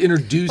 at least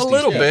introduce A these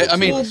little people bit. I to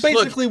mean, us? Well,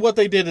 basically what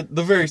they did at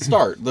the very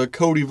start, the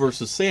Cody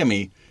versus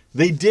Sammy,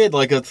 they did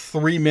like a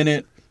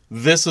 3-minute,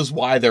 this is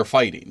why they're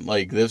fighting.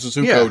 Like, this is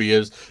who Cody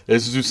is,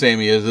 this is who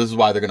Sammy is, this is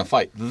why they're going to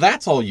fight.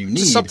 That's all you need.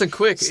 Just something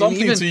quick.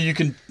 Something so you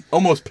can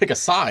almost pick a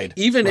side.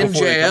 Even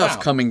before they come MJF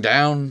out. coming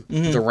down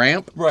the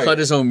ramp, Right. cut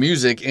his own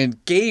music,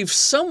 and gave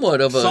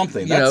somewhat of a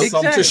Something. you know, That's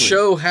something. to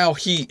show how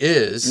he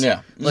is.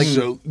 Yeah. Like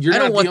So you're I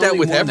not don't want the that only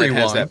with one everyone.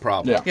 that has that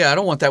problem. Yeah. Yeah, I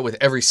don't want that with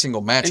every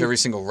single match, every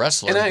single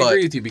wrestler. And I but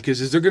agree with you, because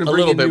as they're going to a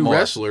bring little in bit new more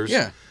wrestlers,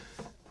 Yeah,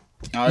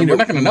 We're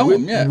not going to know with,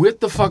 them yet. With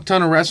the fuck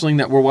ton of wrestling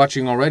that we're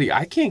watching already,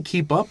 I can't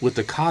keep up with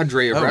the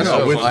cadre of wrestlers.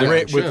 No, with, on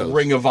different with shows.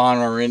 Ring of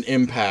Honor and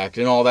Impact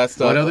and all that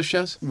stuff. What other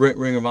shows?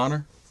 Ring of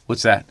Honor?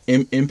 What's that?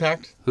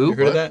 Impact? Who? You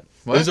heard of that?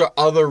 What? Those are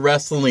other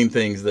wrestling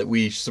things that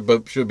we should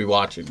be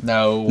watching.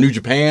 No. New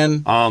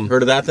Japan?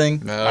 Heard of that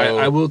thing? No.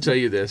 I will tell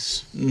you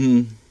this.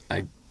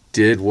 I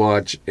did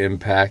watch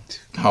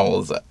Impact. How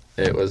old is that?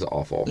 It was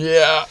awful.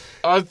 Yeah.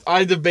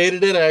 I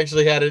debated it. I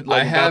actually had it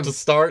about to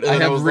start. And I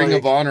then have was Ring like,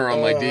 of Honor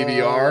on my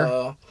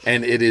DVR,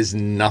 and it is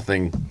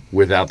nothing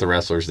without the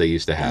wrestlers they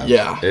used to have.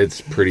 Yeah. It's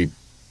pretty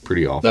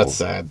awful. That's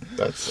sad.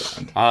 That's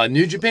sad.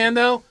 New Japan,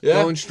 though,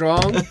 going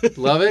strong.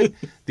 Love it.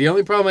 The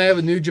only problem I have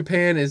with New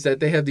Japan is that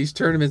they have these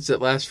tournaments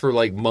that last for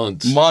like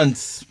months.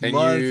 Months And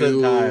at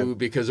a time.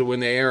 because of when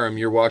they air them,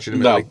 you're watching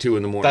them at like 2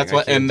 a.m. That's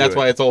why, that's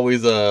why it's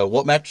always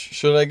what match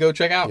should I go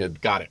check out? Yeah.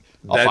 Got it.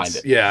 I'll find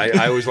it. Yeah,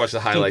 I always watch the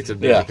highlights of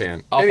New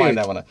Japan. I'll find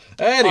that one.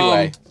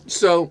 Anyway,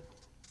 so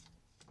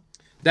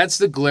that's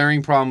the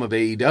glaring problem of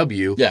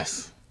AEW.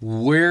 yes.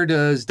 Where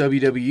does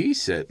WWE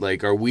sit?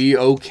 Like, are we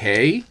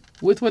okay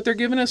with what they're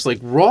giving us? Like,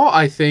 Raw,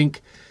 I think,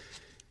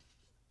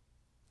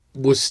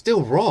 was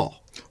still Raw.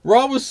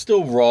 Raw was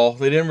still Raw.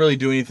 They didn't really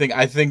do anything.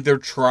 I think they're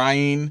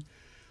trying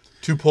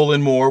to pull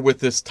in more with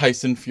this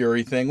Tyson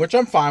Fury thing, which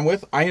I'm fine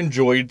with. I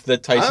enjoyed the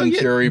Tyson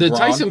Fury. The Braun.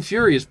 Tyson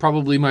Fury is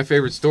probably my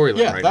favorite storyline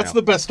Yeah, right that's now.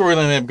 the best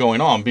storyline they have going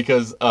on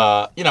because,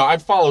 I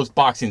follow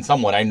boxing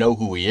somewhat. I know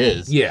who he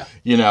is. Yeah.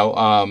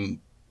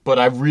 But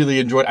I really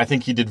enjoyed. I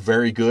think he did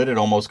very good at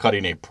almost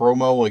cutting a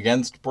promo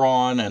against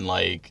Braun, and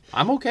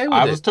I'm okay with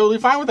I it. was totally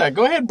fine with that.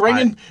 Go ahead, bring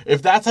in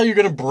if that's how you're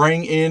going to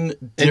bring in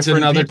different It's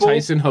another people,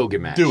 Tyson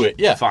Hogan match. do it.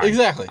 Yeah, fine.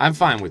 exactly. I'm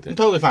fine with it. I'm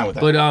totally fine with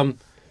that. But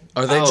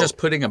Are they just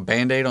putting a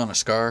Band-Aid on a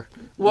scar?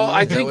 well,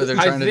 I Is that think what they're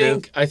trying to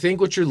do? I think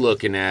what you're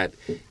looking at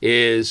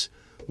is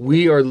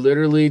we are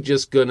literally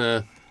just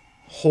gonna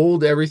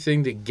hold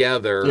everything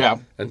together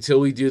until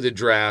we do the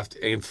draft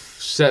and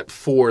set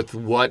forth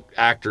what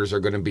actors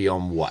are going to be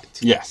on what.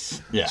 yes.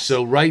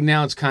 So right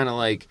now it's kind of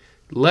like,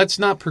 let's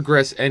not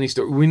progress any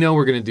story. We know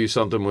we're going to do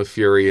something with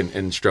Fury and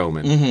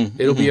Strowman.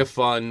 It'll be a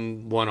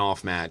fun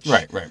one-off match.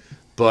 Right.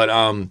 But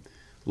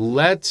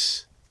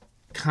let's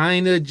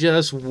kind of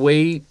just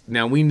wait.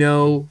 Now we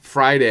know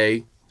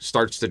Friday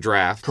starts the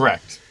draft.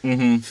 Correct.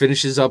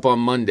 Finishes up on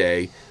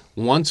Monday.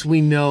 Once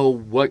we know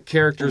what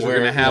characters we're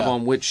going to have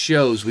on which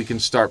shows, we can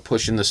start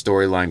pushing the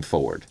storyline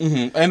forward.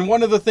 And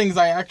one of the things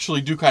I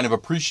actually do kind of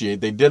appreciate,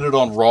 they did it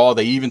on Raw,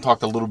 they even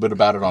talked a little bit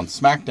about it on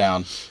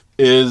SmackDown,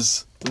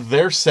 is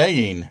they're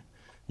saying,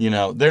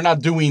 they're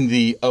not doing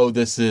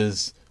this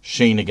is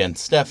Shane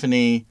against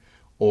Stephanie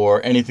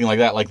or anything like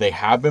that, like they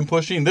have been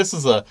pushing. This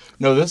is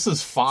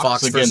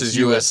Fox against versus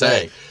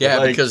USA. Yeah,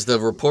 Like, because the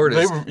report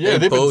is they've they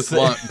been both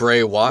saying- want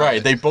Bray Wyatt.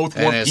 Right, they both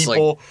want it's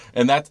people,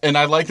 and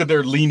I like that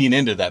they're leaning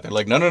into that. They're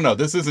like, no,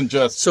 this isn't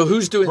just So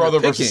who's doing brother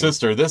the versus picking?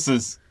 sister. This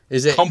is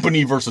it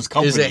company versus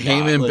company. Is it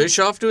Heyman and Like,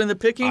 Bischoff doing the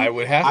picking? I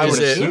would have I to Is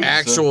would it assume so.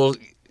 actual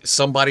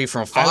somebody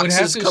from I Fox would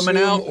have is to coming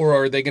assume, out? or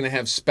are they going to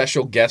have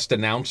special guest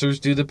announcers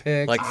do the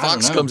pick? Like I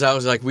Fox don't know. comes out and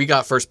is like, we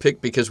got first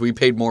pick because we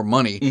paid more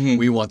money.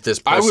 We want this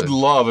person. I would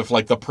love if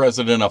like the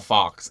president of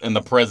Fox and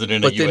the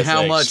president But of then USA.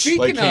 how much- Speaking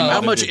like, came of- out How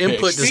and much did input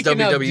picks. does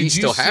Speaking of, WWE did you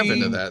still have see-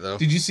 into that, though?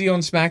 Did you see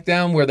on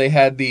SmackDown where they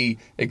had the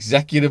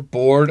executive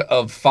board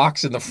of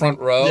Fox in the front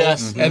row?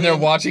 Yes. And they're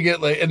watching it,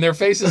 like, and their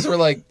faces were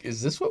like,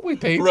 "Is this what we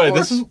paid Right,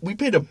 for?" we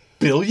paid $1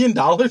 billion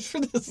for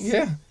this.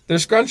 Yeah, they're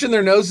scrunching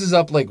their noses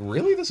up, like,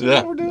 "Really? This is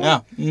what we're doing?" Yeah.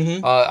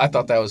 Mm-hmm. I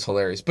thought that was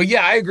hilarious. But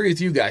yeah, I agree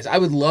with you guys. I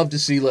would love to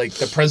see like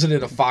the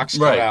president of Fox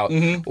come Right. out,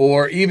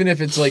 or even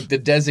if it's like the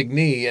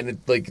designee and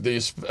like the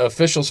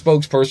official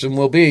spokesperson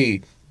will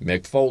be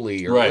Mick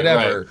Foley or Right,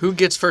 whatever. right. Who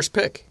gets first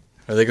pick?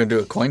 Are they going to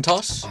do a coin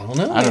toss? I don't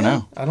know. I don't man.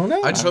 know. I don't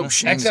know. I just hope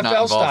Shane's not XFL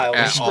involved style,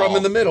 at we scrum all.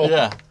 in the middle.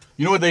 Yeah.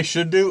 You know what they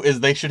should do is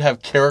they should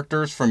have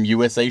characters from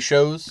USA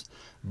shows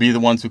be the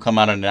ones who come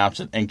out and announce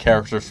it, and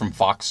characters from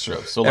Fox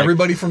shows. So like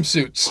Everybody from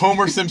Suits.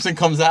 Homer Simpson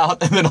comes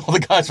out, and then all the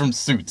guys from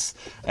Suits,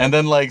 and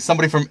then like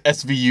somebody from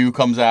SVU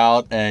comes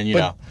out, and you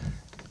know.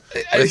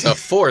 It's a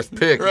fourth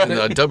pick in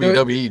the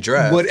WWE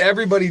draft. What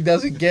everybody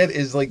doesn't get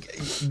is like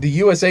the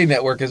USA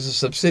Network is a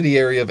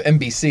subsidiary of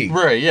NBC.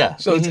 Right, yeah.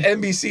 So it's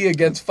NBC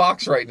against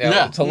Fox right now.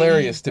 Yeah. It's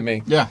hilarious to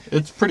me. Yeah,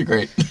 it's pretty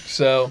great.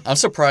 So I'm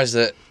surprised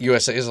that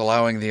USA is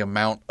allowing the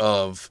amount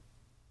of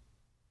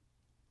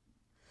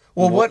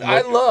what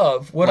I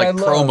love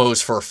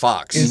promos for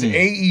Fox. is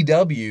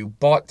AEW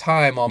bought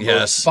time on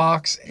Yes. both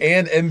Fox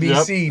and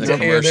NBC Yep. to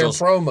The air their commercials.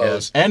 promos.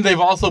 Yes. And they've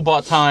also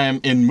bought time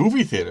in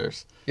movie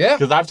theaters. Yeah.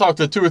 Because I've talked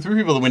to 2 or 3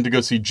 people that went to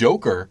go see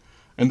Joker,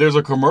 and there's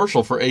a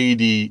commercial for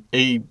AEW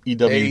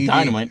AED.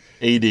 Dynamite.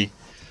 AED.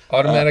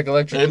 Automatic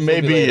electric. It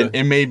may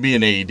defibrillator. be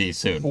an AED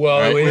soon.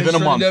 Well, right? it is Within a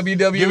for month.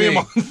 WWE. Give me a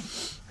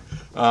month.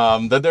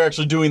 That they're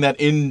actually doing that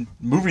in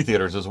movie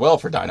theaters as well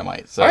for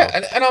Dynamite. So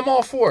and I'm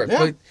all for it.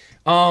 Yeah.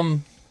 But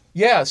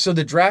yeah, so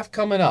the draft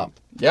coming up,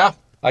 yeah,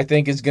 I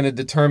think, is going to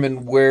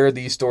determine where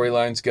these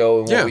storylines go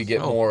and what Yeah. we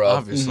get Oh, more of.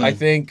 obviously.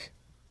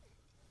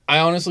 I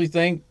honestly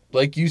think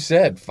like you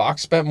said,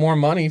 Fox spent more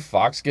money.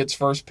 Fox gets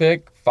first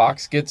pick.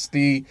 Fox gets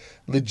the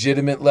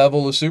legitimate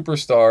level of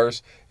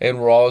superstars,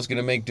 and Raw is going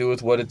to make do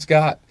with what it's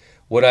got.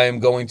 What I am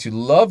going to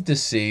love to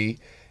see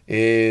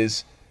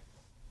is,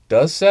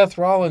 does Seth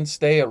Rollins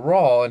stay at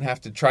Raw and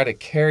have to try to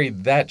carry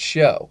that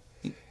show?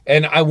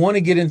 And I want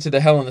to get into the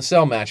Hell in a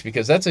Cell match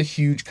because that's a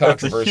huge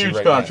controversy. That's a huge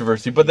right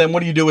controversy. But then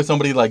what do you do with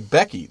somebody like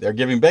Becky? They're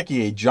giving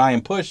Becky a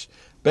giant push.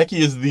 Becky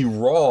is the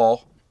Raw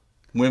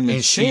Women's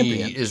And she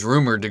Champion. is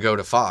rumored to go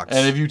to Fox.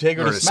 And if you take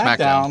her to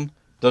SmackDown,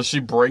 does she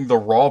bring the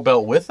Raw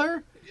belt with her?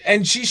 now.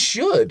 And she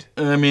should.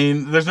 I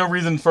mean, there's no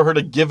reason for her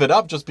to give it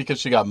up just because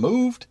she got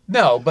moved.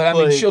 No, but I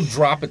mean, Like- she'll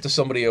drop it to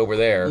somebody over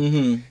there.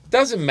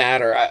 Doesn't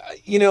matter.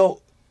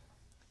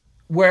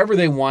 Wherever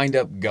they wind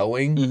up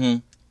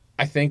going,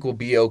 I think will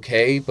be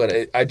okay.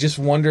 But I just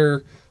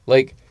wonder,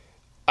 like,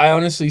 I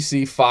honestly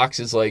see Fox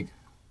as like,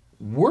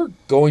 we're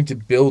going to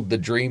build the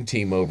dream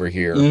team over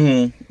here,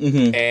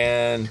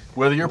 and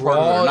Whether you're part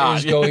of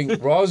it or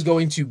not. Raw is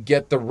going to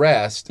get the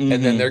rest,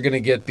 and then they're going to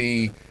get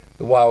the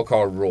wild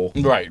card rule.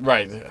 Right.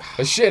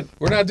 But shit,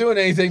 we're not doing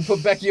anything.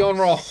 Put Becky on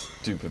Raw.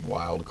 Stupid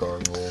wild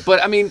card rule.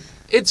 But I mean,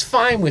 it's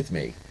fine with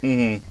me.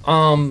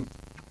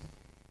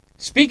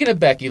 Speaking of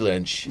Becky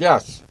Lynch,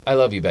 Yes. I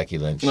love you, Becky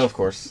Lynch. No, of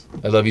course.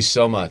 I love you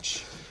so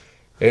much.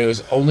 It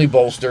was only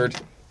bolstered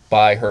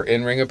by her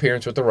in-ring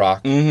appearance with The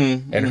Rock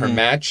and her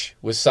match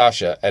with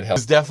Sasha at Hell.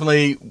 It's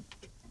definitely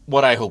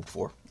what I hoped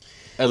for,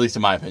 at least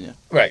in my opinion.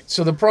 Right.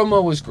 So the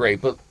promo was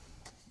great, but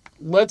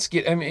let's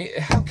get. I mean,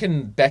 how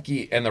can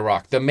Becky and The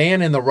Rock, the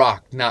man and The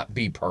Rock, not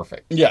be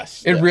perfect?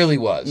 Yes. It really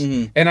was.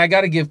 And I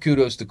got to give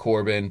kudos to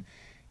Corbin.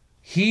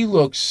 He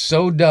looked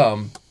so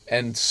dumb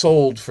and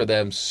sold for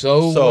them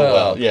so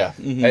well. Yeah.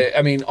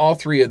 I mean, all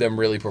three of them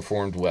really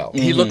performed well.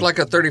 he looked like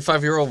a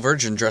 35-year-old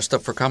virgin dressed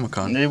up for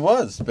Comic-Con. It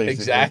was, basically.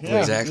 Exactly. Yeah.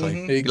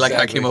 Exactly. Like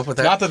I came up with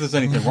that. Not that there's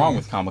anything wrong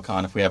with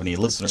Comic-Con if we have any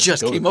listeners.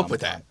 Just who go to came up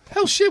with that.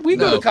 Hell, shit, we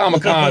go No. to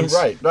Comic-Cons.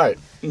 Right.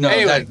 No,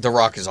 Anyway. The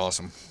Rock is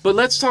awesome. But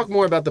let's talk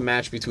more about the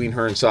match between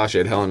her and Sasha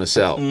at Hell in a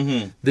Cell.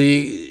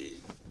 They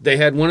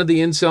had one of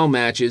the in-cell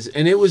matches,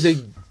 and it was a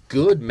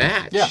good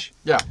match.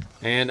 Yeah.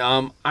 And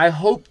I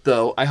hope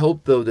though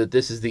that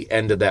this is the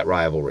end of that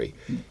rivalry.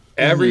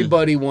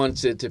 Everybody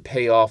wants it to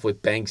pay off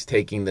with Banks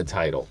taking the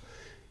title.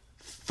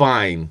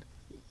 Fine.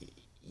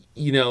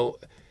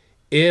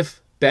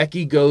 If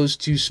Becky goes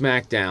to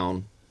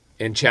SmackDown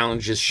and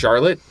challenges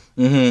Charlotte,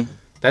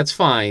 that's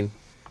fine.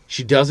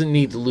 She doesn't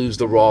need to lose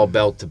the Raw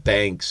belt to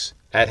Banks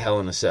at Hell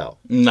in a Cell.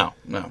 No.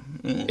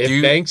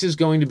 If Banks is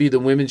going to be the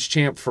women's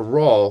champ for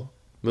Raw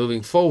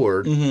moving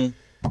forward,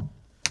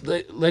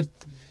 let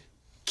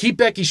keep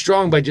Becky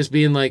strong by just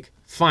being like,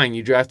 fine,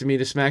 you drafted me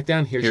to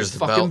SmackDown. Here's your the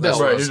fucking belt.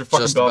 belt. Right, here's your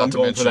fucking Just belt. about I'm to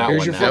going for mention. that Here's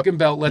one your now. fucking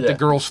belt. Let the Yeah.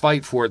 girls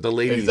fight for it, the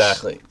ladies.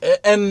 Exactly.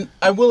 And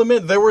I will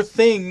admit, there were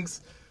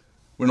things,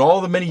 in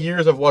all the many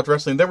years I've watched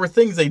wrestling, there were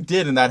things they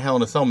did in that Hell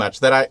in a Cell match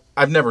that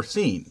I've never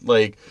seen.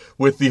 Like,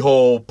 with the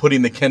whole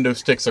putting the kendo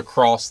sticks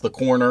across the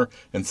corner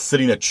and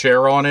sitting a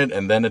chair on it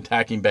and then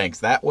attacking Banks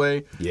that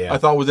way. Yeah. I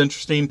thought was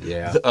interesting.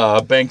 Yeah.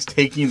 Banks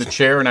taking the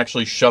chair and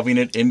actually shoving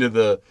it into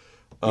the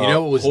You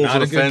know what was holes not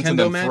of a the good fence and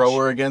kendo then match? throw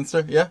her against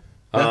her. Yeah.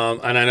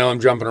 And I know I'm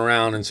jumping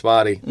around and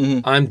spotty.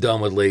 I'm done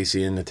with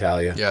Lacey and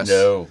Natalia. Yes.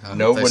 No, I hope they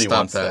nobody stop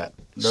wants that.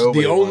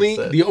 Nobody wants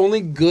that. The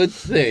only good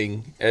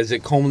thing, as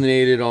it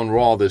culminated on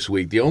Raw this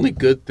week, the only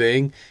good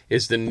thing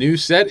is the new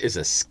set is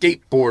a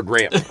skateboard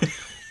ramp.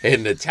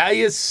 And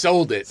Natalia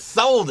sold it.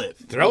 Sold it.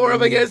 Throw her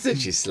up against it,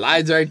 she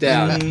slides right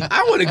down.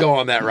 I want to go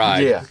on that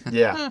ride.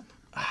 Yeah.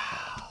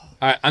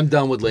 All right, I'm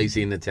done with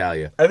Lacey and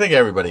Natalia. I think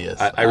everybody is.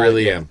 I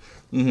really am.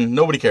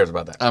 Nobody cares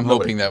about that. I'm Nobody.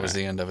 hoping that was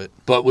the end of it.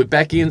 But with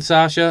Becky and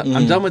Sasha,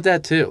 I'm done with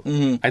that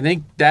too. I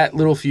think that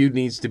little feud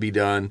needs to be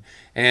done.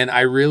 And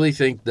I really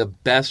think the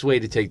best way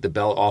to take the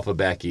belt off of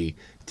Becky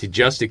to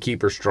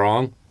keep her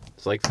strong,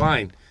 it's like,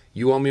 fine,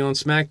 you want me on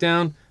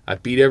SmackDown? I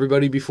beat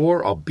everybody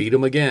before. I'll beat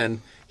them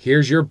again.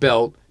 Here's your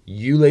belt.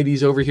 You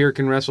ladies over here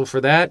can wrestle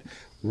for that.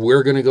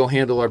 We're going to go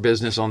handle our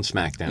business on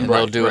SmackDown. And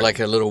they'll do like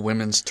a little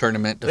women's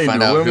tournament to They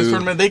find do a out women's who.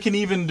 tournament. They can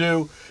even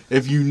do,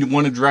 if you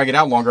want to drag it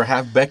out longer,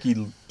 have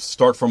Becky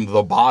start from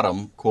the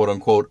bottom, quote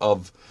unquote,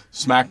 of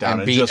SmackDown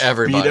And beat just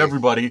everybody. beat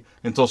everybody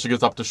until she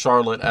gets up to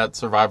Charlotte at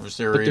Survivor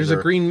Series. But there's a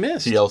or green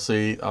mist.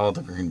 TLC. Oh,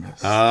 the green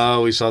mist.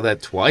 Oh, we saw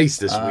that twice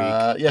this week.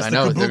 Yes, I the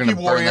know, they're Kabuki gonna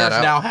burn Warriors that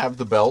out. now have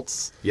the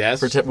belts. Yes.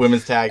 For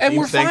women's tag And team.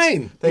 we're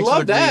fine. Thanks Love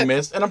for the that. green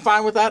mist. And I'm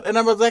fine with that. And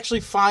I was actually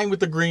fine with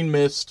the green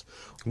mist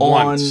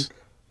Once. on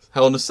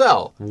Hell in a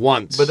Cell.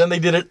 Once. But then they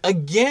did it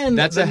again.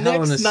 That's the a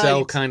Hell in next a Cell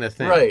night. kind of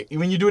thing. Right.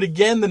 When you do it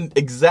again the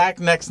exact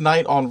next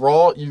night on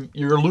Raw,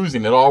 you're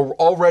losing it.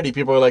 Already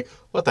people are like,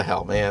 what the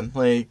hell, man?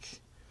 Like,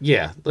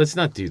 Yeah, let's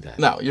not do that.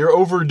 no, you're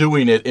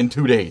overdoing it in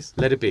 2 days.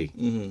 Let it be.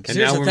 And 'Cause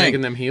now here's the we're thing,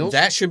 making them heels?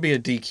 That should be a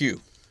DQ,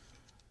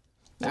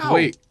 No.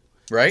 Wait.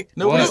 right?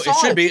 Nobody No, saw it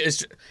should it.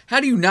 be. How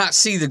do you not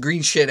see the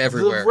green shit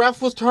everywhere? The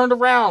ref was turned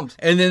around.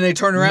 And then they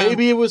turn around.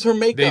 Maybe it was her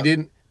makeup.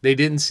 They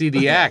didn't see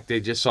the act. They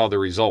just saw the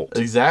result.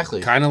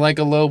 Exactly. Kind of like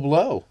a low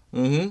blow.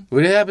 Mm-hmm.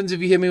 What happens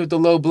if you hit me with the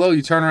low blow?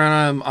 You turn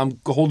around, I'm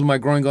holding my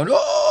groin going,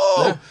 oh!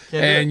 whoa! Yeah, can't do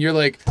And it. you're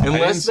like, I didn't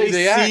Unless they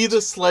the act. see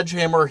the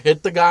sledgehammer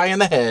hit the guy in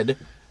the head,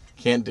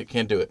 can't do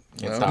it.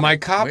 Can't stop My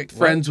it. cop Wait, what?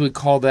 friends would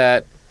call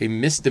that a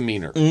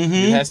misdemeanor.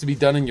 It has to be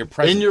done in your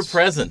presence. In your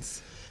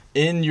presence.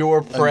 In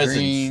your presence.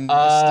 green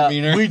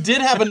misdemeanor. We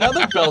did have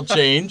another belt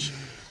change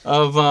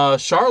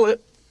of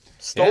Charlotte.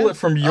 Stole Yeah. it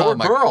from your Oh,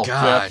 my girl.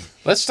 God. Jeff.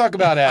 Let's talk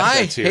about I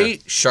assets here.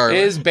 hate Charlotte.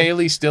 Is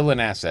Bailey still an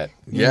asset?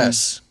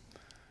 Yes.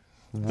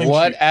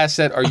 What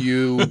asset are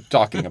you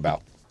talking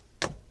about?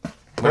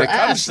 When Her it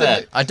comes to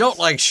asset. I don't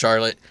like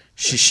Charlotte.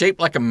 She's shaped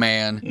like a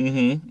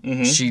man.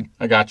 She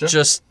I gotcha.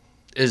 just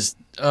is.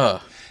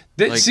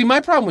 See, my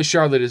problem with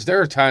Charlotte is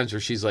there are times where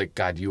she's like,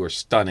 God, you are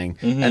stunning.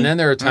 And then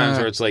there are times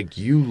where it's like,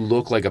 you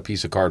look like a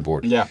piece of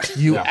cardboard. Yeah.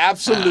 You Yeah.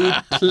 absolute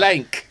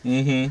plank.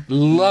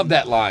 Love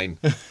that line.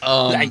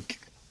 Like,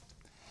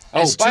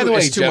 Oh, It's by too- the way,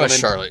 it's too much, gentlemen,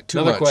 Charlotte. Too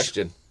another much.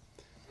 question.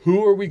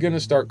 Who are we going to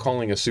start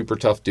calling a super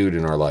tough dude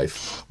in our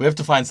life? we have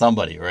to find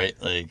somebody, right?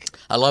 Like,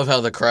 I love how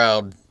the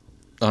crowd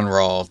on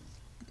Raw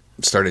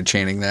started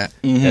chanting that.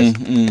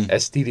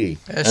 STD.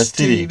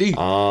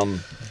 STD.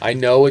 I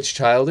know it's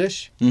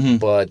childish,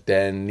 but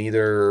then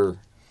neither...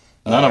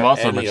 None of us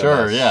are any of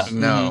mature, us. yeah.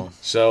 No.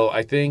 So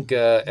I think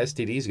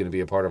STD is going to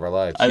be a part of our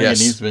lives. I think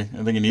Yes. it needs to be.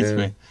 I think it needs to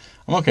be.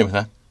 I'm okay with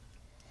that.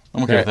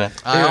 I'm okay with Okay.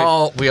 that.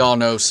 Anyway. We all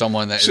know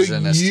someone that So is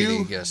an STD.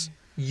 you- Yes.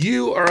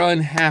 You are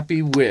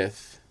unhappy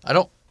with I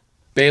don't.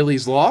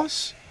 Bailey's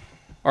loss?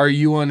 Or are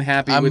you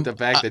unhappy I'm- with the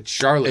fact that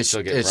Charlotte It's,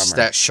 took it it's from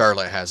her? that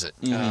Charlotte has it.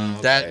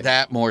 okay.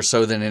 That more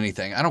so than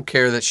anything. I don't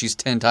care that she's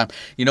 10 times.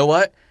 You know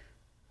what?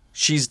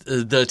 She's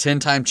the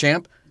 10-time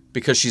champ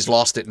because she's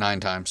lost it 9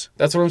 times.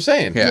 That's what I'm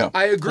saying. Yeah.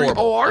 I agree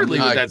Horrible. wholeheartedly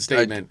with I- that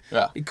statement.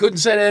 yeah. You couldn't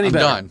say it any I'm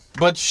better. done.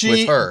 But she,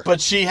 With her. but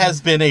she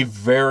has been a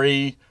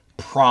very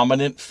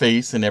prominent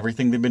face in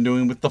everything they've been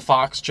doing with the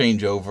Fox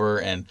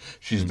changeover, and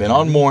she's been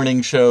on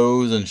morning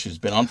shows, and she's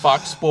been on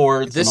Fox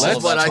Sports. This and all is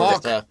of what that I sort of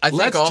think. stuff. I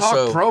think Let's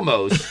also talk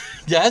promos.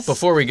 Yes.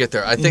 before we get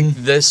there, I think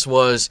this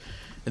was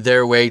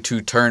their way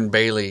to turn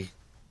Bailey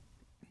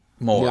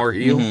More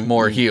heel?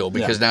 more heel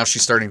because now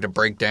she's starting to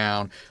break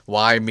down.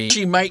 Why me?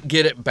 She might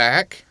get it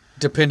back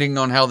depending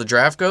on how the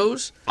draft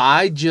goes.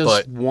 I just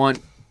But- want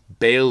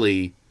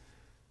Bailey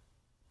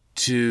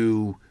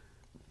to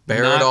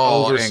Bear not it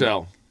all. oversell.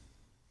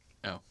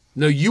 No.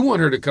 No, you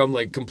want her to come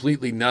like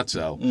completely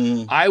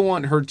nutso. I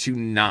want her to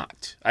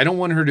not. I don't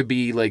want her to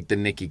be like the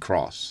Nikki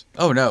Cross.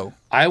 Oh no.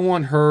 I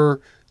want her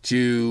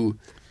to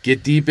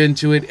get deep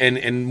into it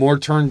and more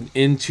turn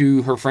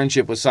into her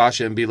friendship with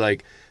Sasha and be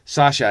like,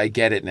 Sasha, I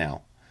get it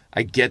now.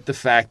 I get the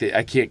fact that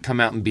I can't come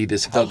out and be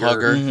this The hugger,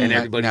 hugger. and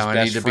everybody's now I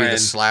best need to friend. be the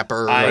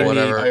slapper I or need-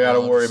 whatever. I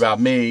gotta worry about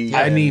me.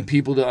 I and- need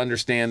people to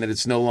understand that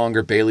it's no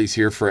longer Bailey's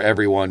here for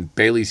everyone.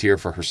 Bailey's here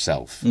for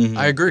herself.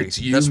 I agree. It's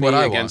you, That's me what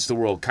I against want.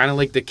 the world. Kind of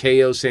like the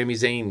KO Sami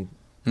Zayn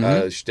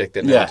shtick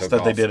that Yes, took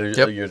that they off. did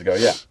Yep. years ago.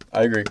 Yeah,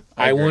 I agree.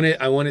 I want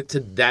it to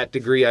that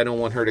degree. I don't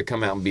want her to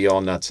come out and be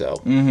all nutso.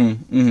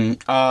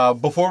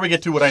 Before we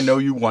get to what I know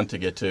you want to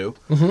get to,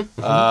 Eric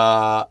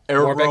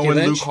More Becky Rowan,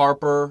 Lynch? Luke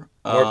Harper.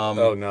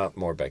 Not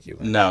more Becky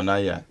Lynch. No, not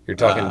yet. You're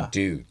talking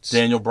dudes.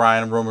 Daniel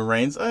Bryan and Roman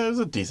Reigns. It was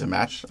a decent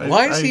match.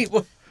 Why is he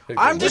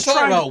I'm just We're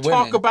talking trying about to talk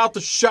women. about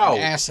the show.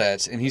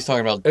 assets and he's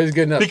talking about It was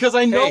good enough. Because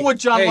I know Hey, what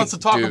John hey, wants to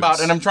talk dudes. about,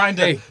 and I'm trying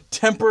to Hey.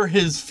 temper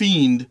his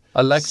fiend.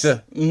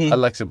 Alexa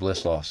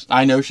Bliss lost.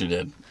 I know she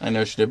did.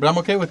 But I'm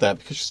okay with that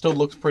because she still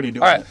looks pretty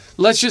doing All right, it.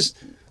 let's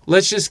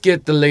just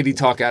get the lady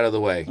talk out of the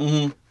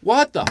way.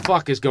 What the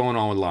fuck is going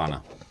on with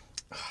Lana?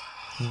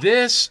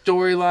 This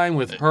storyline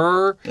with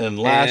her And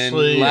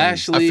Lashley I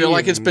feel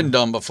like it's been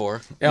done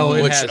before. Oh,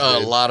 it which has a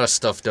been. lot of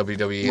stuff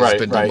WWE Right, has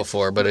been done right.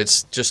 before, but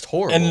it's just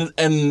horrible.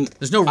 And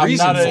There's no I'm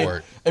reason not for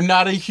it. I'm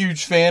not a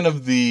huge fan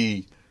of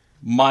the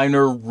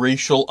minor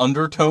racial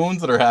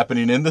undertones that are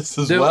happening in this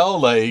as well.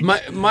 Like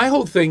my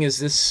whole thing is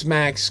this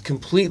smacks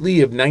completely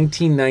of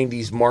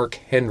 1990s Mark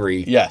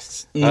Henry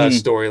yes,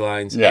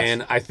 storylines, Yes.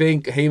 and I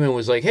think Heyman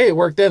was like, "Hey, it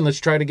worked then. Let's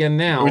try it again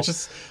now." which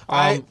is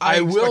I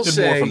will expected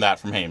say more from that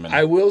from Heyman.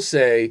 I will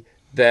say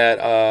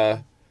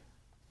that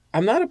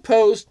I'm not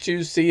opposed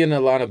to seeing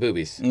Alana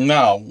boobies.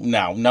 no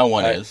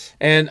one is.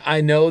 And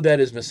I know that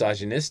is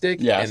misogynistic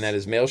Yes. and that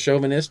is male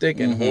chauvinistic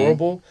and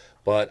horrible,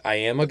 but I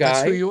am a guy.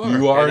 That's who you are.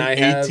 You are And an I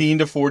have- 18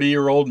 to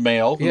 40-year-old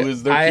male who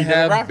is their I key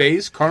have demographic.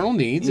 base carnal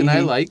needs and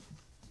I like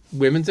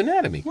women's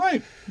anatomy.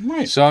 Right.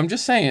 So I'm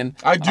just saying.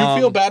 I do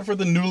feel bad for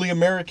the newly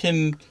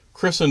American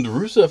christened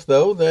Rusev,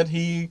 though, that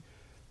he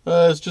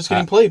is just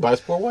getting played by his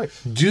poor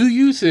wife. Do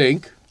you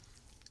think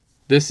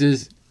this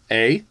is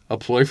A, a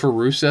ploy for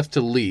Rusev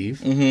to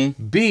leave,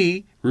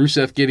 B,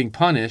 Rusev getting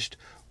punished,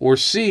 or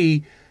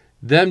C,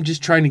 them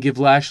just trying to give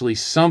Lashley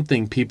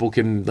something people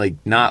can like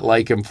not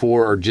like him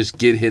for or just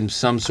get him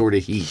some sort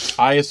of heat?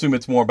 I assume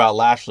it's more about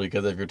Lashley,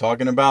 because if you're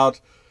talking about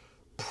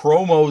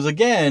promos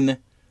again,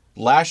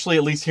 Lashley,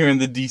 at least here in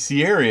the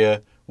DC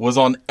area, was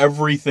on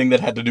everything that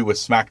had to do with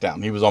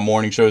SmackDown. He was on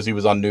morning shows, he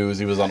was on news,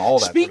 he was on all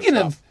that Speaking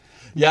sort of stuff.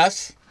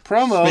 Yes?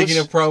 promos, Speaking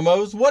of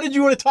promos, what did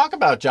you want to talk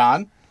about,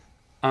 John?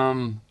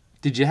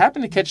 Did you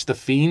happen to catch the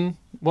Fiend?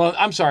 Well,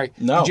 I'm sorry.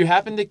 No. Did you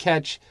happen to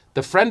catch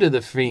the friend of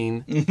the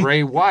Fiend,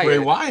 Bray Wyatt? Bray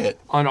Wyatt.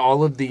 On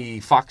all of the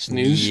Fox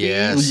News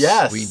feeds?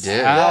 Yes. we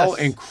did. How Yes.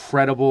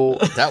 incredible.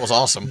 That was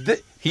awesome.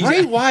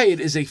 Bray Wyatt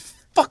is a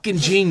fucking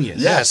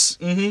genius. Yes.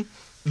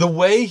 The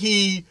way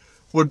he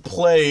would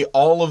play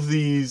all of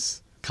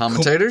these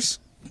Commentators?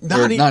 Not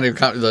Or even- not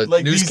even the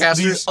like newscasters?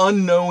 these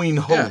unknowing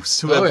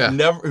hosts who Oh, have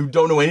yeah. who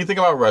don't know anything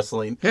about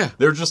wrestling. Yeah.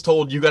 They're just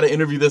told you got to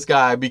interview this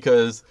guy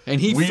because And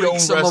he we freaks own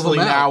some of them wrestling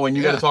out. now and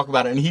you got Yeah. to talk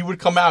about it. And he would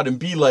come out and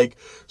be like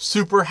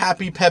super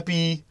happy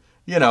peppy,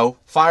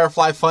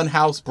 Firefly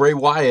Funhouse Bray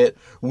Wyatt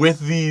with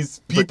these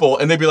people,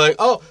 and they'd be like,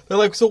 "Oh, they're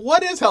like, so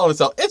what is Hell in a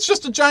Cell? It's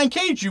just a giant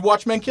cage you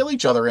watch men kill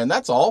each other in.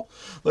 That's all."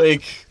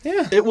 Like,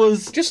 Yeah. it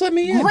was Just let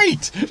me in.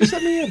 great. Just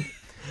let me in.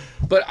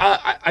 But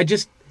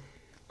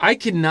I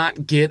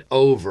cannot get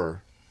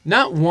over,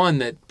 not one,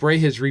 that Bray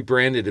has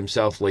rebranded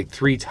himself like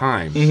 3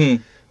 times,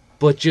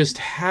 but just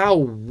how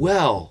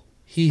well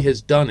he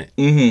has done it.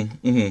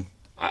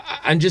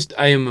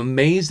 I am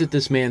amazed at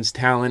this man's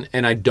talent,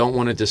 and I don't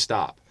want it to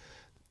stop.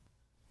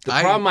 The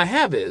problem I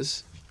have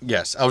is,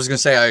 Yes, I was going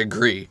to say I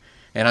agree.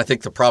 And I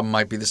think the problem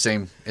might be the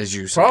same as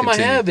you. So problem I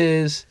continue. have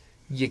is,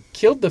 you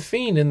killed the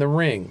Fiend in the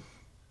ring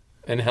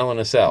in Hell in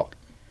a Cell.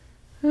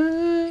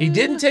 He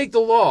didn't take the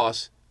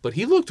loss, but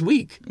he looked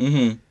weak.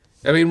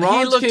 I mean,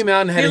 Rollins came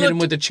out and had to hit him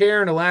with a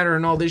chair and a ladder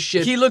and all this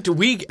shit. He looked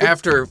weak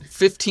after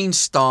 15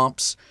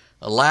 stomps,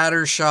 a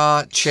ladder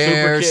shot,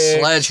 chair, Super kicks.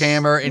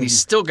 sledgehammer, and he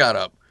still got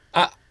up.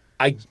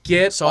 I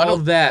get So I all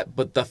don't- that,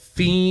 but the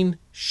Fiend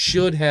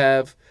should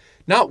have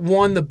not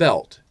won the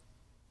belt,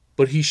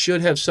 but he should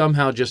have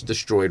somehow just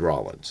destroyed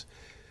Rollins.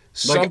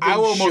 Something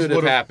should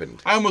have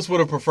happened. I almost would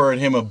have preferred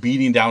him a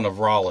beating down of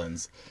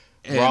Rollins.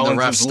 And the Rollins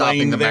ref is stopping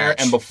laying the there,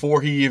 match. and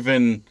before he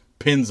even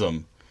pins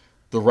him,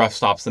 the ref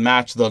stops the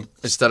match.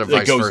 Instead of it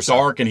vice goes versa.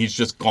 dark, and he's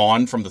just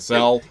gone from the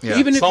cell. Yeah.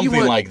 Even if Something you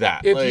want, like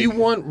that. If Like- you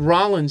want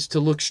Rollins to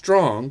look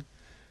strong,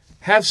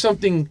 have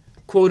something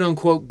quote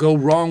unquote go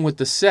wrong with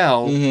the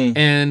cell,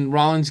 and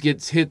Rollins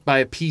gets hit by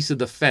a piece of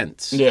the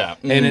fence. Yeah.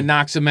 And it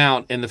knocks him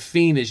out, and the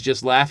Fiend is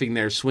just laughing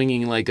there,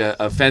 swinging like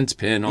a fence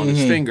pin on his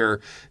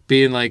finger,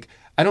 being like,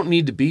 I don't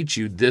need to beat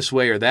you this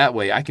way or that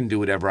way. I can do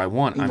whatever I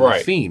want. I'm a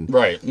Right, Fiend.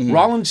 right. Mhm.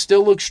 Rollins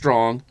still looks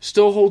strong,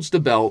 still holds the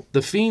belt.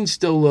 The Fiend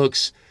still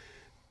looks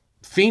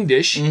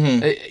fiendish,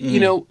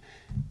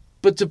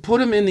 but to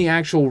put him in the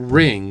actual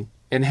ring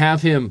and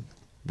have him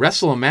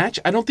wrestle a match,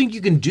 I don't think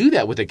you can do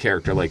that with a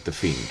character like the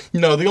Fiend.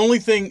 No, the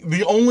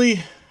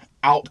only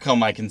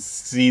outcome I can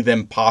see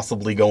them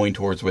possibly going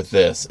towards with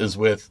this is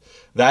with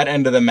that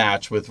end of the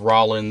match with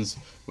Rollins,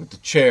 with the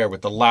chair,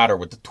 with the ladder,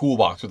 with the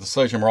toolbox, with the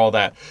sledgehammer, all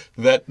that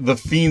the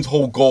Fiend's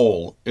whole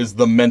goal is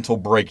the mental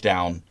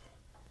breakdown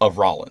of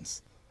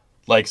Rollins.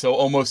 Like, so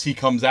almost he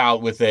comes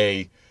out with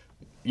a,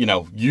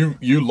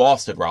 you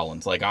lost it,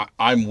 Rollins. Like,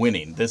 I'm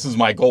winning. This is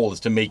my goal, is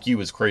to make you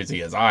as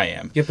crazy as I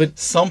am. Yeah, but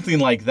something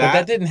like that. But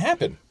that didn't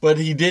happen. But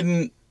he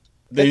didn't.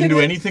 They didn't do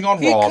anything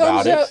on He Raw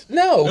about comes out, it.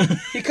 No,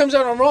 he comes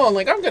out on Raw and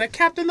like, I'm going to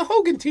captain the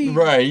Hogan team.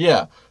 Right,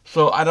 yeah.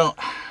 So I don't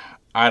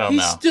He's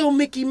know. still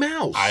Mickey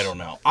Mouse. I don't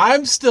know.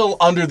 I'm still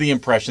under the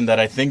impression that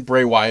I think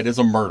Bray Wyatt is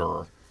a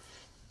murderer.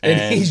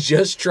 And he's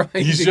just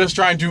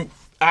trying to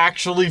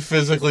actually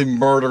physically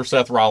murder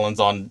Seth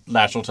Rollins on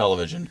national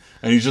television.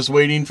 And he's just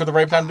waiting for the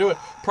right time to do it.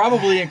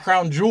 Probably in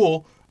Crown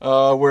Jewel,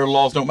 where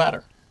laws don't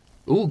matter.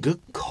 Ooh, good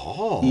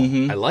call.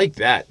 I like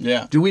that.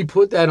 Yeah. Do we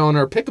put that on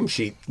our pick'em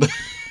sheet?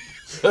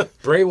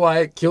 Bray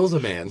Wyatt kills a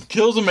man.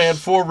 Kills a man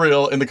for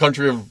real in the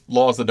country of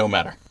laws that don't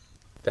matter.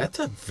 That's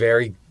a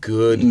very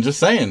good. I'm just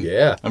saying.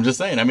 Yeah. I'm just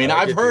saying. I mean, I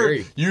like I've your heard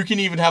theory. you can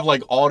even have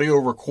like audio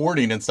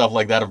recording and stuff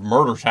like that of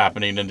murders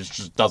happening, and it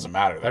just doesn't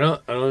matter. I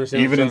don't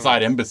understand. Even what's inside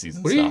going on. embassies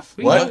and What are you- stuff.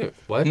 what are you talking-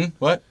 what?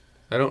 What?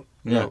 I don't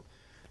know.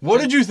 What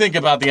did you think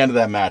about the end of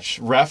that match,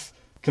 ref?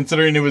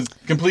 Considering it was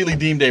completely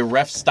deemed a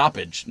ref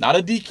stoppage, not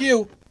a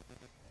DQ.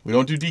 We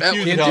don't do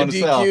DQs in Hell in a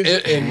Cell.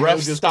 and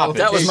Ref no stoppage.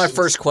 That was my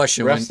first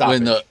question Ref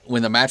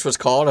when the match was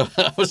called.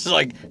 I was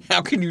like,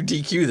 how can you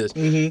DQ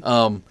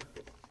this?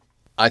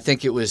 I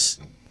think it was.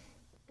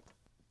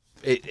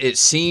 It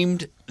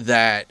seemed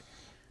that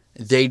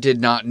they did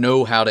not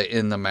know how to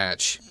end the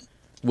match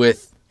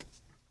with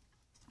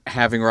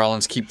having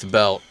Rollins keep the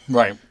belt,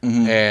 Right.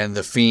 Mhm. and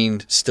the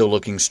Fiend still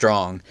looking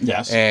strong.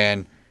 Yes.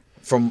 And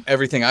from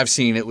everything I've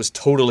seen, it was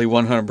totally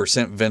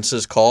 100%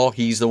 Vince's call.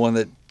 He's the one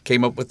that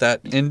came up with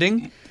that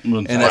ending,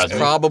 and that's Right.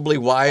 probably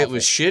why it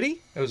was shitty.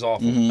 It was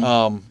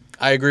awful.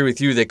 I agree with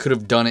you. They could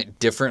have done it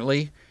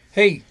differently.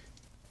 Hey,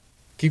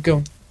 keep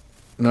going.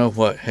 No,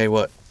 what? Hey,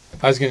 what?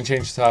 I was going to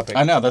change the topic.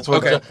 I know. That's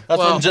what. Okay,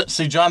 well-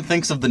 see, John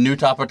thinks of the new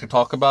topic to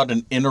talk about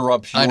and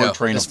interrupts I your know,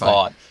 train of it's fine.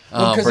 thought.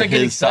 Because for I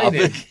get his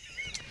excited. topic.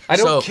 I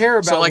don't So- care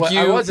about so like what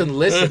I you- wasn't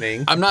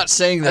listening. I'm not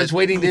saying I that. was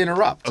waiting to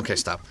interrupt. Okay,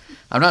 stop.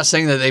 I'm not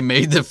saying that they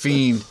made the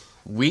Fiend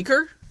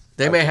weaker.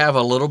 They may have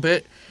a little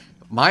bit.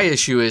 My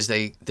issue is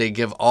they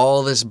give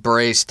all this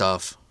Bray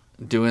stuff,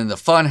 doing the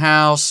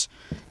Funhouse.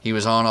 He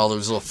was on all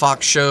those little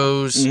Fox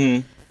shows,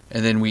 and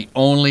then we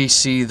only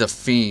see the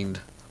Fiend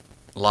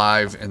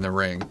live in the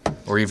ring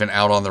or even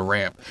out on the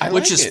ramp, which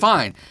like is it.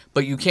 fine.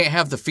 But you can't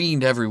have the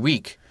Fiend every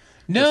week.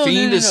 No, the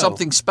Fiend no, is no.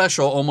 something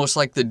special, almost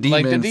like the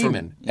Demon. Like the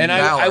Demon. From And I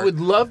Valor. would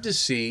love to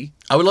see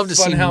I would love to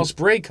see Funhouse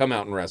Bray come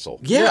out and wrestle.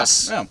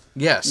 Yes. Yeah.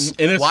 Yes.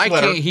 In his Why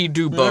sweater can't he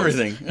do and both?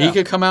 everything, He yeah.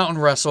 could come out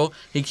and wrestle.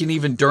 He can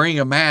even during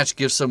a match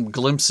give some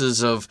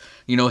glimpses of,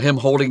 him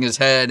holding his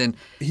head and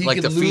He like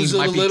could the Fiend lose it a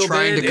might be little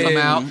trying bit to come and-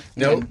 out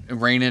Nope.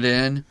 and rein it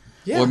in.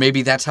 Yeah. Or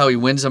maybe that's how he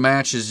wins a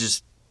match is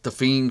just the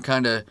Fiend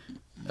kind of you.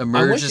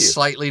 emerges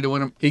slightly to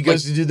win him. He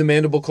goes to do the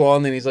mandible claw,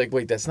 and then he's like,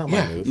 wait, that's not my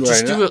Yeah, move.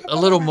 just Right. do a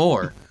little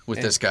more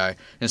with this guy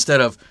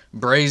instead of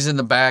Bray's in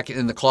the back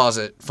in the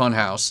closet,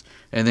 Funhouse,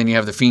 and then you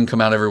have the Fiend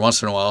come out every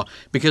once in a while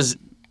because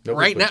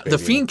Nobody right now puts the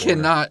Baby in Fiend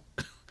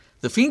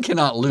the corner.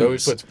 cannot lose.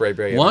 Nobody puts Bray in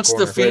the once the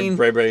corner. Fiend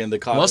Bray in the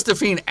closet. once the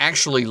Fiend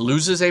actually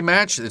loses a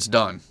match, it's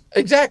done.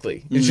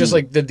 Exactly. It's just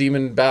like the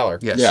Demon Balor.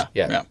 Yes. Yeah.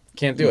 Yeah.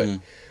 Can't do it.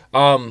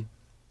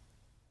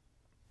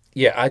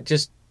 I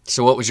just...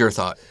 So what was your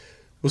thought?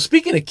 Well,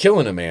 speaking of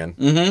killing a man,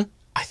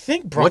 I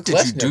think Brock What did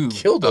you Lesnar do?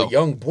 killed Oh. a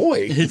young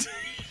boy.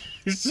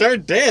 He sure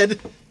did.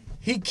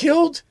 He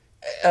killed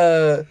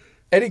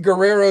Eddie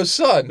Guerrero's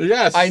son.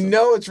 Yes. I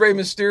know it's Rey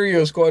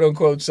Mysterio's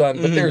quote-unquote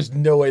son, but there's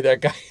no way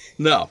that guy...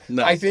 No.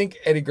 I think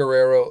Eddie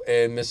Guerrero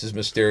and Mrs.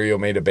 Mysterio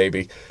made a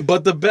baby.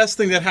 But the best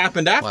thing that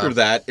happened after Wow.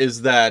 that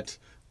is that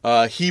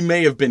he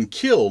may have been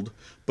killed,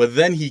 but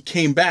then he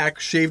came back,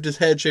 shaved his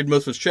head, shaved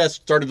most of his chest,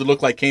 started to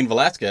look like Cain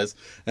Velasquez,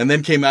 and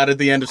then came out at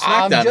the end of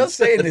SmackDown. I'm just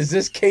saying, is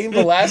this Cain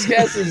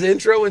Velasquez's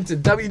intro into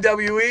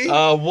WWE?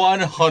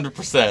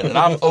 100%, and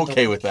I'm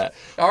okay with that.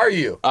 Are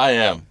you? I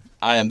am.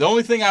 The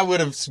only thing I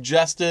would have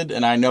suggested,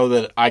 and I know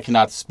that I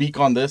cannot speak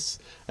on this,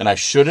 and I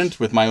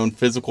shouldn't with my own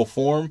physical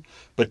form,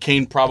 but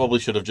Kane probably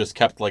should have just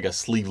kept like a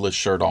sleeveless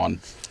shirt on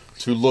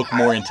to look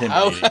more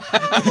intimidating.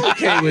 I'm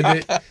okay with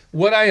it.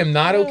 What I am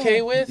not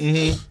okay with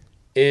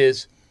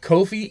is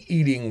Kofi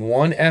eating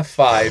one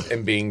F5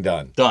 and being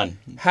done. Done.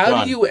 How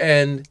Done. do you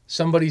end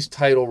somebody's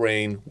title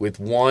reign with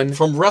one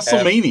From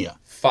WrestleMania.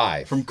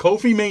 F5? From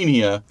Kofi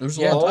Mania It was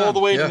a long all time. the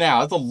way Yeah. to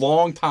now. That's a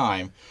long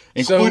time.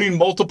 Including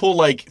multiple,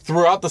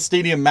 throughout the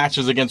stadium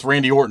matches against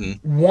Randy Orton.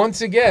 Once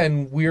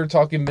again, we are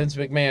talking Vince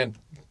McMahon.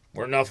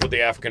 We're enough with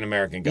the African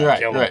American guy.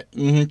 Kill him.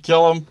 Right.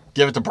 Kill him.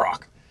 Give it to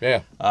Brock.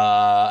 Yeah.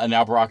 And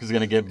now Brock is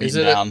going to get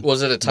beaten down.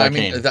 Was it a by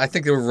timing? Kane. I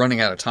think they were running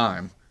out of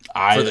time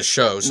for the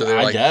show, so they're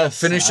I like, guess.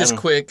 finish I this don't-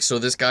 quick so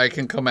this guy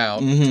can come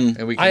out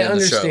and we can I end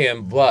the show.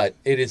 understand, but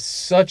it is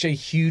such a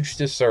huge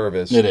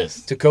disservice It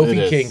is. to Kofi It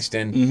is.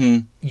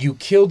 Kingston. You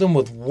killed him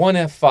with one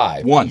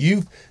F5. One.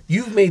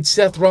 You've made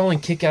Seth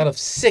Rollins kick out of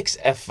 6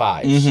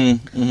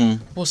 F5s.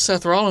 Well,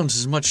 Seth Rollins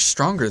is much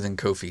stronger than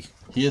Kofi.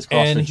 He is CrossFit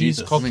And he's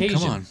Jesus. I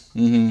Caucasian.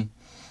 mean, come on,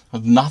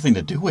 Has nothing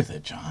to do with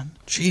it, John.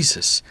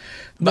 Jesus.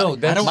 No,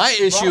 that's My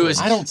issue is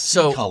I don't see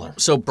so color.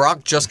 So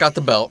Brock just got the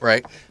belt,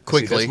 right?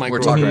 Quickly, that's we're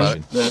talking about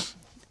it. microaggression.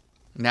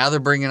 Now they're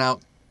bringing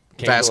out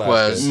Cain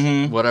Vasquez,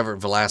 Velasquez. whatever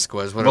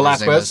Velasquez, whatever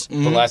Velasquez. his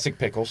name is, Elastic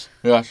Pickles.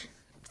 Yes.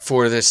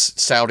 for this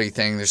Saudi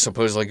thing. There's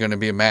supposedly going to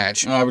be a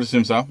match, I would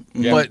assume so.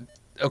 Yeah. but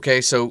okay,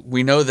 so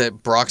we know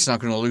that Brock's not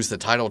going to lose the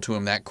title to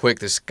him that quick.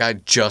 This guy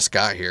just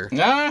got here.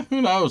 Nah,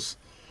 who knows?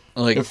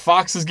 Like, If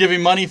Fox is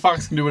giving money,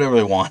 Fox can do whatever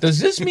they want. Does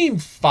this mean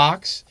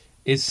Fox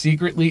is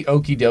secretly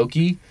okie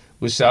dokie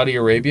with Saudi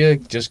Arabia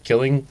just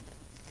killing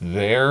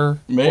their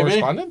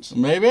correspondents?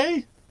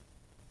 Maybe.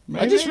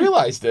 I just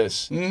realized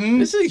this.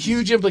 This is a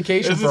huge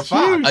implication This for is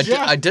Fox. huge.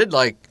 Yeah. I did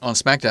like on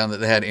SmackDown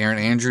that they had Aaron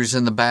Andrews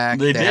in the back.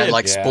 They had did,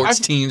 like yeah. sports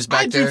teams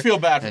back I there. do feel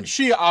bad for her. And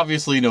She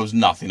obviously knows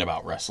nothing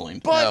about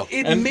wrestling. But No.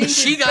 it And made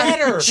she it got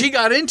better. she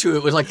got into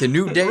it with like the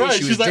New Day. Right, She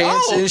she's was like,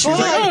 dancing. oh, she was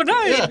like, fine. oh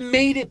nice. Yeah. It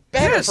made it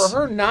better Yes. for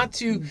her not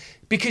to,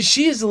 because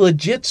she is a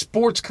legit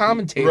sports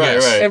commentator. Right,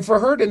 right. And for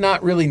her to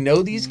not really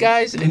know these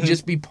guys and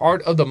just be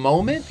part of the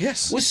moment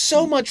Yes. was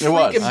so much It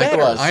was. freaking It better.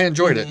 was. I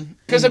enjoyed it.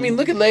 Because, I mean,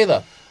 look at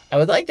Layla. I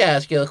would like to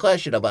ask you a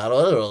question about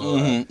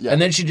Yeah. And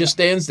then she just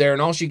stands there,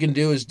 and all she can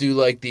do is do,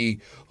 like, the,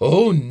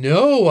 oh,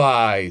 no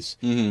eyes.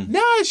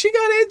 No, she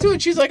got into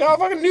it. She's like, oh,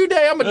 fucking New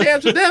Day. I'm going to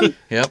dance with them.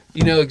 Yep.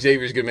 You know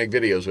Xavier's going to make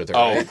videos with her.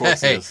 Oh, right? of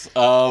course he Hey. is.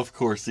 Of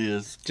course he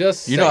is.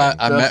 Just You know, saying.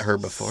 I Just met her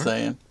before,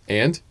 Saying.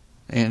 And?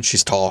 and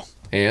she's tall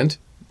And?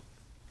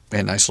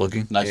 and nice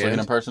looking Nice looking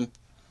And? in person.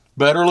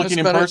 Better looking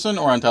in better. person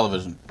or on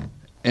television?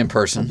 in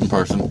person. In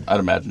person. I'd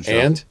imagine so.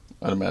 And?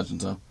 I'd imagine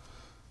so.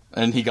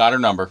 And he got her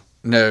number.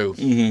 No,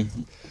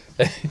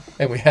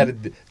 And we had a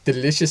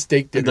delicious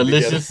steak dinner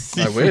Delicious.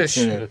 I wish.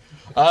 seafood.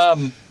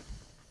 together.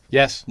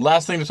 Yes.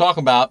 Last thing to talk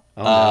about,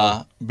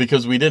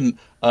 because we didn't.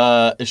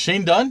 Is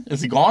Shane done?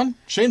 Is he gone?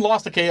 Shane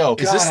lost a KO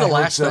is this God, the I hope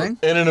last so. thing?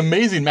 in an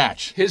amazing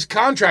match. His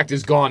contract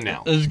is gone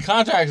now. His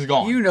contract is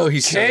gone. You know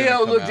he's still gonna KO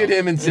come looked out. at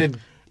him and said,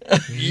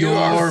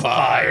 "You're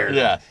fired."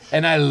 Yeah.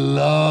 And I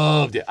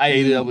loved it. I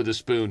ate it up with a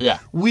spoon. Yeah.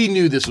 We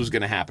knew this was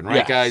going to happen, right,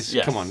 Yes, guys?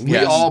 yes, Come on. We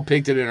yes. all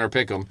picked it in our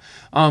pick'em.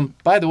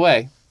 By the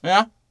way,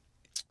 Yeah.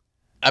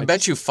 I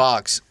bet you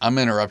Fox. I'm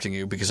interrupting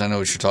you because I know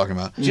what you're talking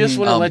about. just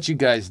want to let you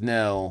guys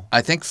know,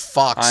 I think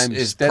Fox I'm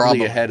is steadily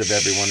probably ahead of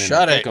everyone in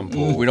Shut the it. pick'em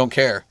pool. We don't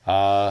care.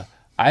 I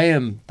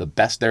am the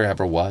best there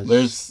ever was.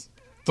 There's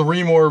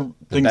 3 more The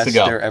things best to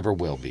go. there ever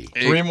will be.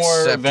 3 more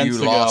Except events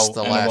you to lost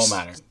go, the and it won't last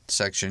matter.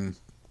 section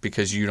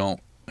because you don't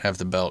have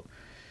the belt.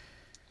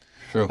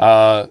 True.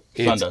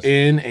 It's does.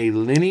 in a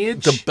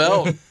lineage. The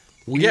belt,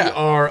 We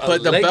are a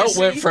but the belt legacy.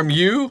 went from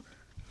you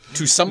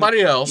to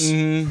somebody else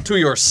to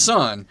your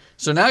son.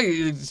 So now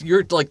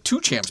you're like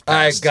 2 champs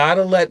I past.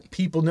 gotta let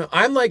people know.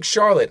 I'm like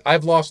Charlotte.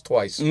 I've lost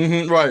twice,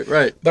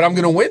 Right. but I'm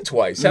gonna win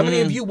twice. How many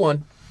have you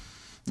won?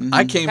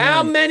 I came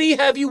How in. many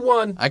have you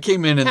won? I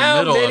came in the How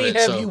middle many of it.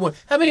 have so you won?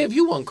 How many have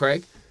you won,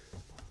 Craig?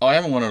 Oh, I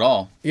haven't won at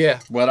all. Yeah,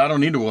 But I don't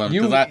need to win.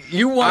 'cause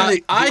you won.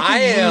 I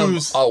can am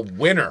lose. a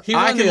winner. He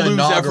I won can the lose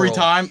every inaugural.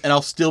 time, and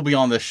I'll still be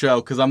on this show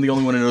because I'm the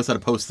only one who knows how to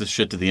post this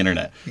shit to the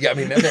internet. Yeah, I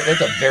mean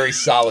that's a very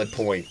solid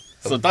point.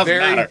 So it doesn't very,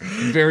 matter.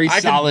 very I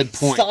solid can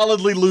point.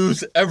 solidly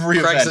lose every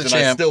Craig's event, the and I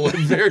champ. still win.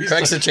 Very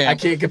Craig's the I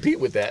champ. can't compete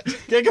with that.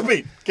 Can't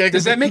compete. Can't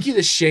Does that compete. make you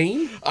the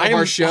Shane of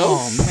our show?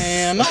 Oh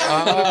man.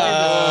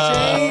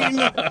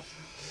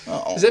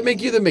 Does that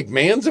make you the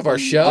McMahons of our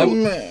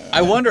show?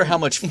 I wonder how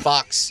much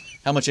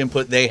how much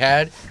input they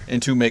had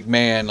into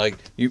McMahon. Like,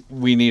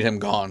 we need him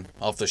gone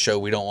off the show.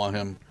 We don't want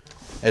him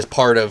as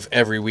part of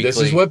every weekly. This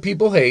is what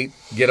people hate.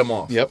 Get them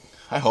off. Yep.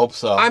 I hope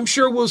so. I'm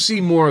sure we'll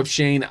see more of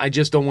Shane. I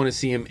just don't want to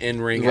see him in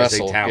ring as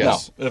Wrestle, a talent.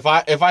 yes.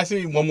 no. If I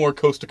see one more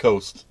coast to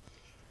coast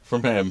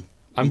from him,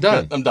 I'm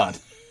done. I'm done.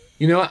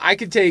 You know what? I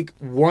could take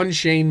one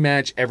Shane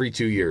match every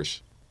 2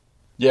 years.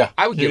 Yeah,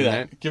 I would give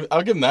him that.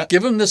 I'll give him that.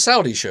 Give him the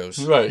Saudi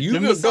shows. Right. You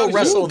Give him go, the Saudi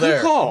wrestle shows. Good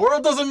there. call.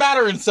 World doesn't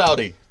matter in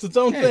Saudi. It's its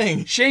own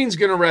thing. Shane's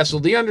gonna wrestle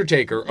The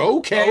Undertaker.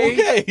 Okay.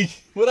 Okay.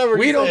 Whatever.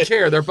 We you don't say.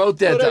 care. They're both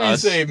dead to Whatever you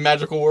us. say,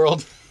 magical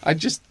world. I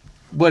just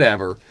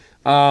whatever.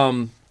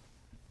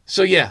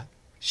 So yeah,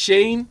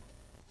 Shane,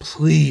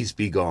 please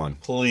be gone.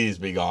 Please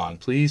be gone.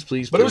 Please,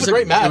 please. But it was a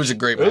great match. It was a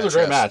great It was match, a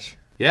great yes. match.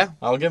 Yeah.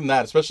 I'll give him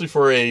that, especially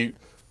for a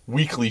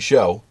weekly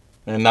show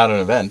and not an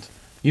event.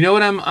 You know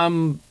what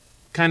I'm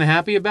kind of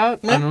happy about?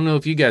 I don't know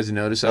if you guys have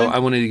noticed. I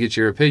wanted to get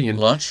your opinion.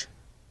 Lunch?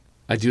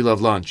 I do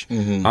love lunch.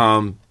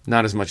 Mm-hmm.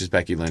 Not as much as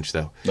Becky Lynch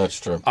though. That's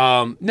true.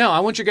 No, I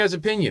want your guys'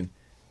 opinion.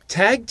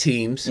 Tag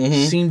teams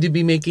seem to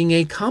be making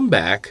a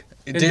comeback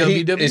in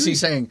WWE. Is he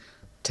saying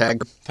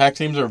tag? Tag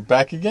teams are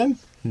back again.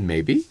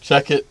 Maybe.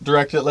 Check it,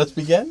 direct it, let's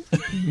begin.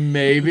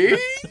 Maybe.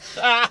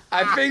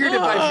 I figured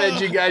if I fed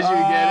you guys, you'd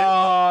get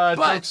Oh,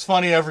 But- joke's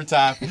funny every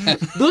time.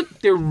 it. Look,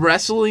 they're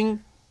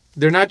wrestling.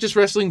 They're not just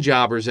wrestling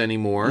jobbers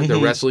anymore. They're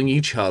wrestling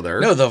each other.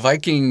 No, the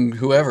Viking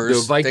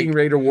whoever's. The Viking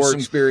Raider War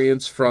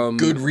experience from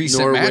good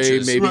recent Norway,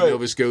 matches. maybe Right.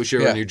 Nova Scotia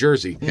Yeah. or New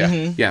Jersey.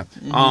 Yeah. Yeah.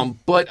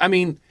 But I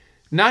mean,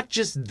 not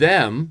just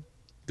them.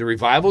 The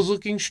Revival's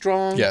looking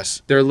strong.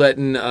 Yes. They're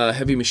letting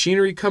Heavy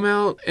Machinery come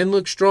out and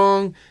look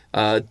strong.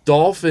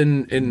 Dolph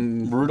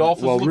and Rudolph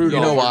is looking- Rudolph You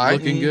know why? are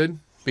looking good.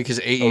 Because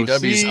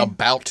AEW is OC.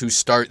 about to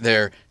start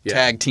their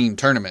tag team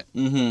tournament.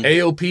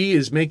 AOP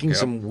is making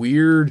some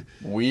weird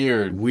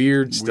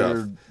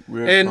stuff.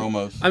 Weird And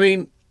promos. I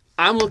mean,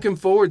 I'm looking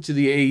forward to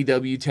the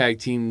AEW tag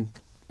team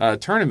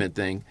tournament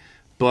thing,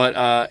 but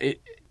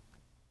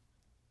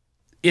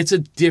it's a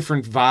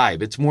different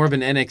vibe. It's more of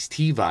an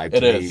NXT vibe to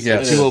It me, is. a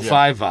Yes.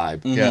 205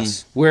 vibe,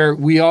 Yes. where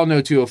we all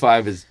know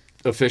 205 is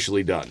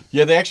officially done.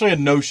 Yeah, they actually had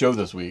no show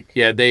this week.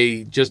 Yeah,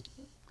 they just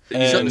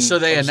And, So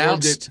they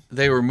absorbed announced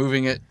they were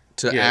moving it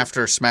to Yeah.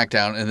 after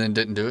SmackDown and then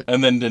didn't do it.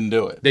 and then didn't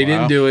do it. they Wow.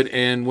 didn't do it,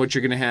 and what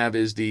you're going to have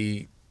is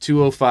the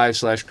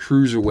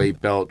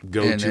 205/cruiserweight belt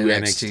go And to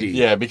NXT. NXT.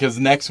 Yeah, because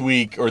next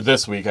week, or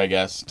this week, I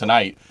guess,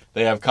 tonight,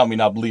 they have coming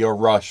up Leo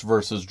Rush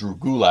versus Drew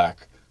Gulak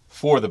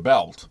for the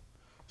belt.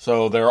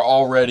 So they're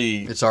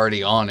already It's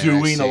already on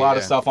doing NXT, a lot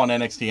of yeah. stuff on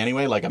NXT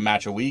anyway, like a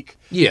match a week.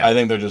 Yeah. I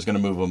think they're just going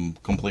to move them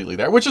completely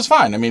there, which is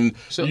fine. I mean,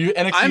 So,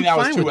 NXT I'm now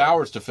fine is with 2 it.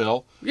 hours to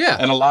fill. Yeah.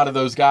 And a lot of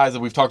those guys that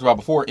we've talked about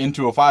before in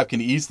 205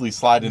 can easily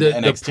slide into The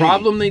NXT.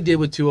 problem they did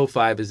with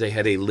 205 is they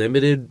had a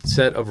limited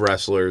set of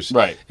wrestlers,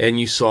 Right. and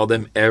you saw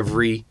them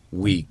every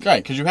week.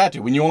 Right, because you had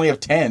to. When you only have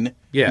 10,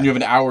 Yeah. and you have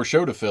an hour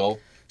show to fill,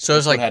 So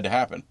it's what like had to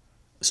happen.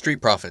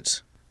 Street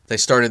Profits. They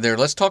started there.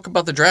 Let's talk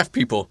about the draft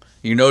people.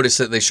 You notice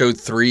that they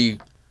showed 3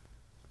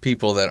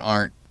 people that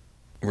aren't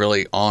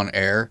really on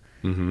air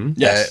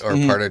Yes. that are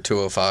part of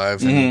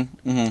 205.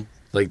 And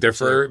Like their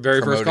very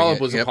first promoting call up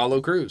it, was yep. Apollo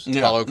Crews,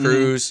 Yeah. Apollo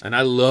Crews. and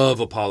I love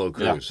Apollo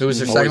Crews. Who was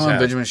their Always second one? have.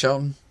 Benjamin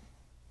Shelton?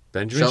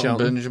 Benjamin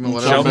Shelton. Benjamin,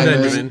 whatever. Shelton his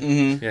name is.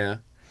 Benjamin. Yeah.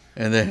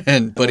 And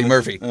then Buddy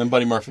Murphy. And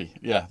Buddy Murphy.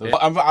 Yeah.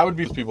 I would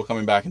be people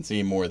coming back and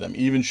seeing more of them.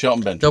 Even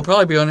Shelton Benjamin. They'll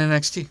probably be on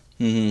NXT.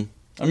 I'm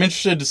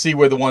interested to see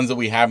where the ones that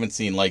we haven't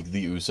seen, like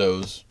the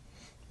Usos,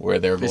 where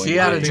they're going. Is he to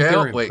out be. of think jail?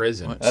 they're in Wait,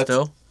 prison. what, That's-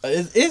 still?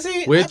 Is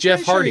he? With I'm Jeff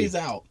pretty sure Hardy. he's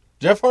out.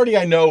 Jeff Hardy,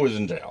 I know, is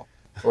in jail.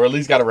 Or at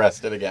least got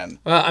arrested again.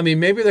 Well, I mean,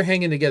 maybe they're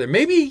hanging together.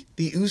 Maybe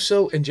the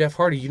Uso and Jeff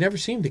Hardy, you never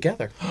see them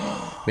together.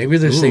 Maybe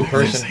they're the same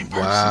person.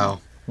 Wow.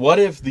 What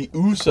if the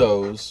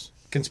Usos...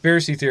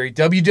 Conspiracy theory.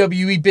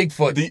 WWE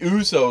Bigfoot. The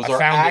Usos I are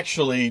found it.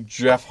 actually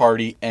Jeff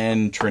Hardy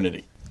and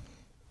Trinity.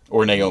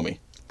 Or Naomi.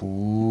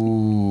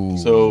 Ooh.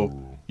 So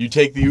you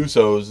take the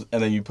Usos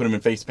and then you put them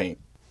in face paint.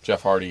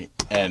 Jeff Hardy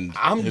and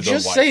I'm his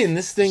just own wife. saying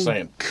this thing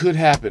Saying. could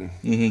happen.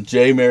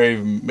 Jay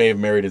may have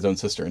married his own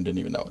sister and didn't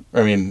even know it.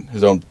 I mean,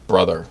 his own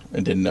brother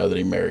and didn't know that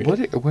he married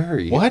her. Where are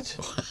you? What?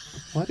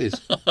 What is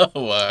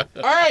Wow.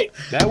 All right.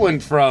 that?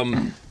 Went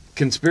from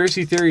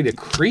conspiracy theory to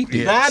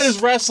creepy. That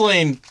is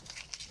wrestling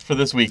for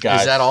this week,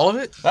 guys. Is that all of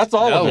it? That's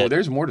all of No, it.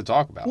 there's more to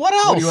talk about. What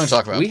else? What do you want to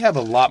talk about? We have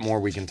a lot more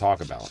we can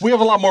talk about. We have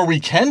a lot more we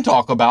can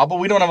talk about, but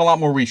we don't have a lot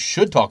more we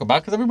should talk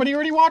about because everybody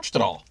already watched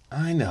it all.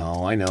 I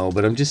know,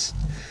 but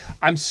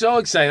I'm so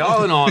excited.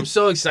 All in all, I'm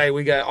so excited.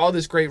 We got all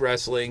this great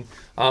wrestling.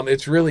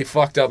 It's really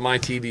fucked up my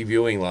TV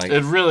viewing life.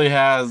 It really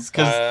has.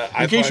 Because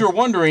in case you were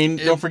wondering,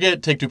 don't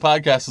forget, Take Two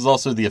Podcast is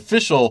also the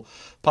official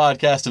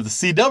podcast of the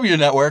CW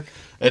network.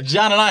 And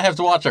John and I have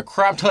to watch a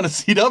crap ton of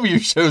CW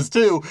shows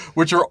too,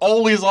 which are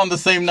always on the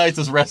same nights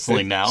as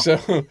wrestling now.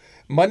 So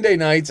Monday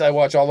nights I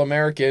watch All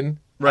American.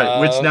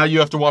 Right, which now you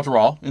have to watch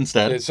Raw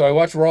instead. So I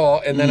watch Raw,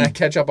 and then I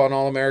catch up on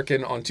All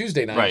American on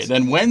Tuesday nights. Right,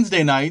 then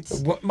Wednesday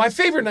nights. My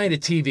favorite night of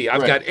TV,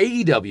 I've Right. got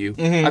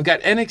AEW, I've got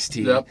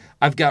NXT, Yep.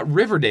 I've got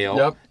Riverdale,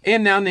 Yep.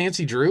 and now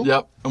Nancy Drew.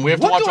 Yep, and we have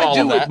to What watch do I all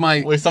do of that. with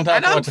my? We sometimes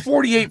And I'm watch.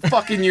 48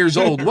 fucking years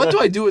old. What do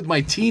I do with my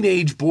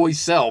teenage boy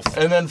self?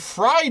 And then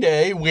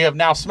Friday, we have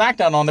now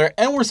SmackDown on there,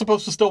 and we're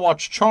supposed to still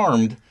watch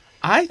Charmed.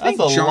 I think That's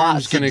a lot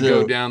Charm's to gonna do.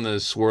 go down the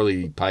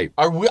swirly pipe.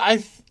 Are we?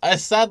 I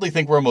sadly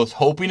think we're almost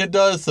hoping it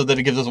does, so that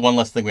it gives us one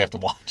less thing we have to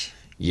watch.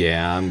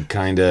 Yeah, I'm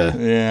kind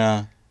of.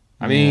 Yeah.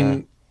 I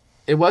mean,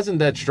 it wasn't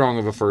that strong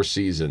of a first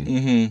season.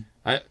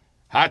 Mm-hmm.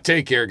 Hot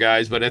take here,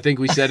 guys, but I think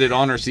we said it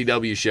on our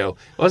CW show.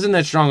 It wasn't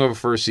that strong of a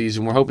first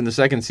season. We're hoping the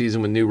second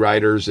season with new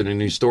writers and a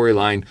new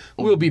storyline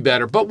will be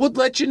better. But we'll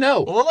let you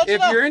know We'll let you if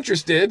know. you're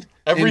interested.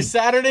 Every in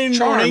Saturday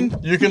Charm. morning,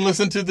 you can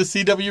listen to the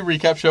CW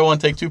recap show on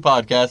Take Two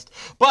Podcast.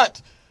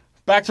 But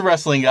back to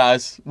wrestling,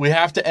 guys. We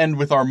have to end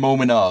with our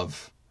moment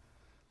of.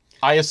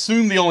 I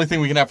assume the only thing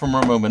we can have from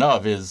our moment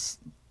of is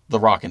The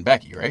Rock and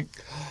Becky, right?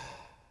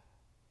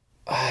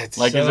 Is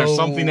there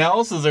something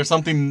else? Is there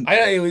something?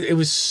 It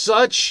was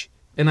such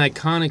an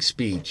iconic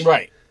speech.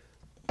 Right.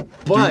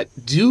 But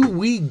do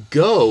we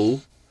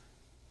go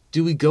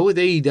with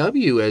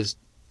AEW as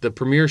the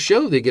premiere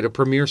show? They get a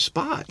premiere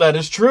spot. That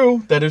is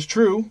true. That is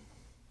true.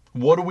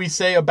 What do we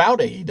say about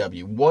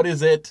AEW? What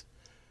is it?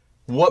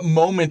 What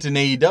moment in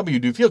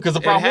AEW do you feel? Because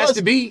the problem has was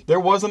to be- there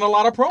wasn't a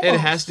lot of promos. It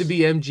has to be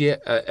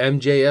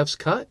MJF's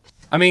cut.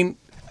 I mean,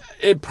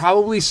 it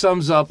probably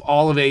sums up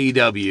all of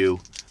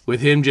AEW with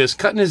him just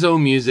cutting his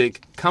own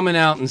music, coming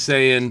out and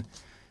saying,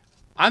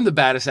 I'm the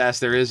baddest ass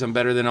there is, I'm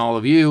better than all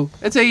of you.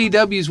 That's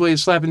AEW's way of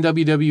slapping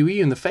WWE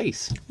in the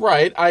face.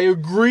 Right. I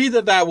agree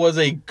that was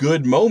a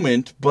good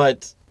moment,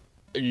 but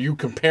are you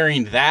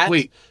comparing that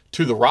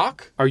to The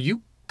Rock? Are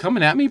you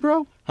coming at me,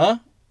 bro? Huh?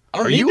 I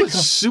don't Are need you to a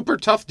super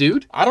tough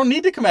dude? I don't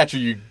need to come at you,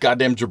 you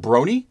goddamn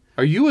jabroni.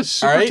 Are you a All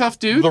super right? tough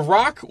dude? The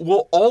Rock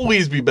will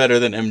always be better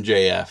than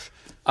MJF.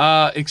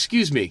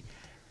 Excuse me.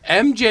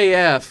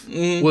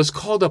 MJF was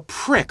called a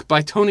prick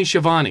by Tony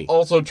Schiavone.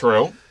 Also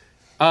true.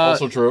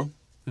 Also true.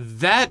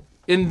 That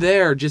in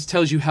there just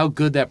tells you how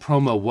good that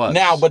promo was.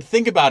 Now, but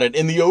think about it.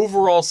 In the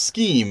overall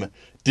scheme,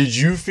 did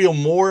you feel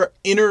more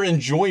inner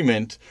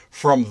enjoyment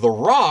from The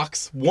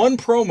Rock's one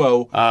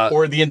promo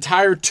or the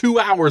entire 2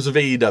 hours of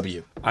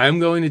AEW? I'm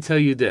going to tell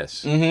you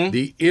this.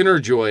 The inner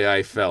joy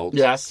I felt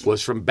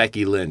was from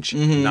Becky Lynch,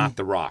 not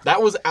The Rock.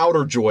 That was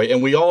outer joy,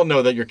 and we all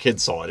know that your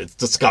kids saw it. It's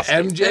disgusting.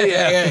 MJF.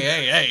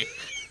 Hey.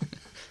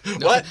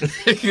 What?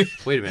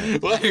 Wait a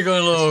minute. You're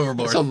going a little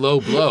overboard. That's a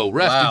low blow.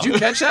 Ref, Wow. did you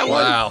catch that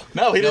one? Wow.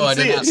 No, he didn't I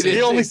see did not it. see He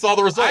it. only saw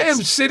the results. I am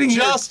sitting here-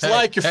 just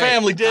like your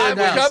family did. I'm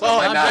when you out. saw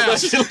I'm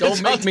it. out.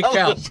 Don't make me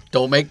count.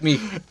 Don't make me.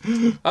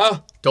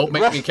 Don't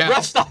make me count.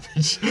 Ref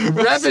stoppage.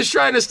 Ref is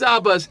trying to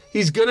stop us.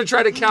 He's going to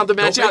try to count the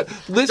match out.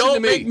 Listen to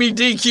Don't make me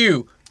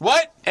DQ.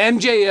 What?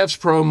 MJF's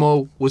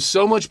promo was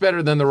so much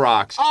better than The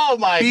Rock's. Oh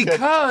my Because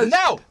goodness.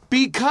 No.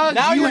 Because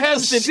Now you you're have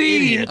just an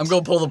seen idiot. I'm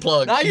going to pull the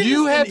plug. Now you're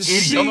You just have an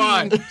idiot. seen Come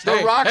on.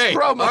 The Rock's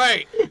promo. All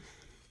right.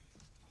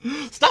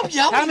 Stop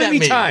yelling How at many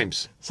me.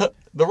 times? So,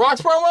 the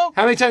Rock's promo?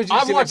 How many times have you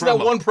I've seen watched that promo?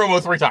 that one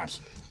promo 3 times.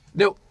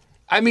 No,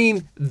 I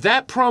mean,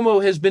 that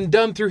promo has been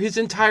done through his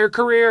entire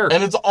career.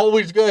 And it's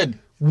always good.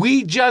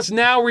 We just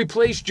now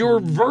replaced your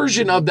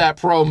version of that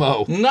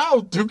promo.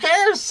 No, who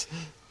cares?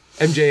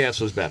 MJF's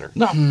was better.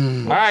 No. All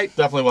right.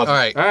 Definitely wasn't. All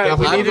right. All right,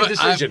 we Definitely need a I'm-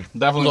 decision.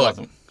 Definitely Look.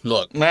 wasn't.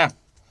 Look. Nah.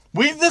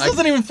 This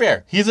isn't even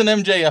fair. He's an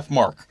MJF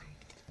mark.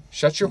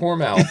 Shut your whore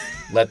mouth.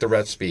 Let the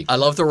ref speak. I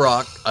love The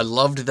Rock. I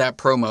loved that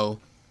promo.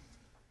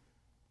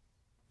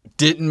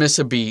 Didn't miss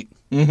a beat.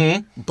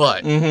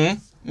 But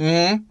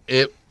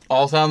it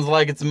All sounds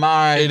like it's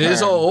my it is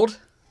turn. old.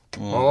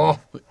 Oh,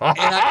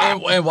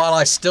 And while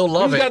I still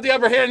love who's got it, the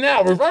upper hand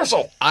now?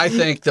 Reversal. I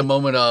think the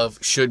moment of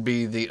should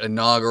be the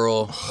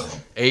inaugural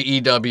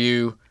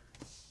AEW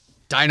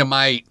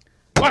Dynamite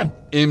 1,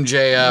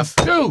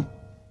 MJF 2,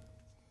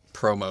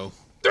 promo.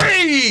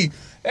 3,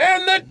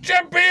 and the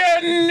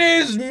champion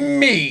is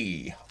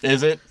me.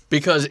 Is it?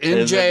 Because it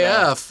not?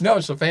 MJF, No,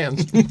 it's the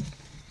fans.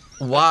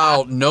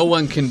 while no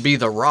one can be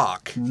The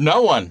Rock,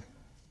 No one.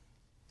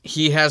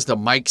 he has the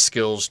mic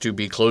skills to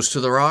be close to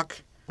The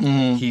Rock.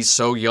 He's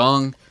so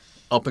young,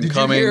 up and Did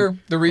coming. you hear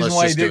the reason Let's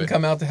why he just do didn't it.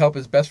 come out to help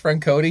his best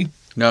friend Cody?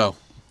 No.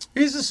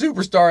 He's a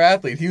superstar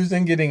athlete. He was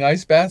in getting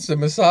ice baths and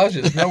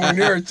massages. Nowhere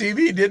near a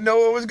TV. Didn't know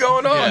what was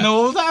going on. I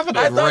know what was happening.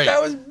 I thought Great.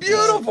 that was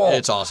beautiful.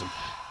 It's awesome.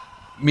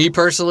 Me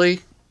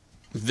personally,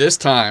 this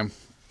time,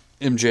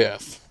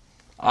 MJF.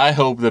 I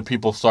hope that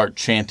people start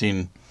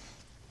chanting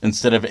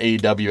instead of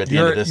AEW at the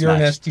end of this You're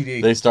match. an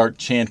STD. They start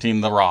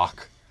chanting The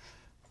Rock.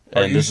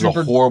 Are And you this is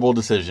super- a horrible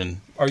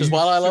decision. Because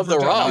while I love The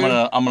Rock,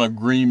 I'm gonna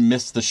green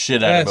miss the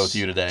shit out of both of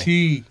you today.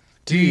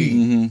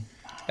 S-T-D.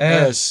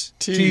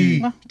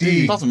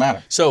 S-T-D. It doesn't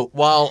matter. So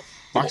while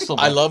Rock's still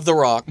I bad. love The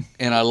Rock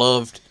and I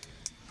loved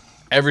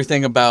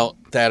everything about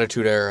the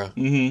Attitude Era,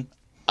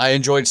 I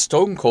enjoyed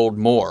Stone Cold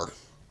more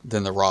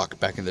than The Rock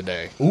back in the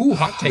day. Ooh,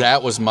 hot take.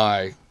 That was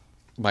my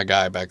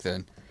guy back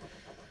then.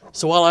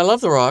 So while I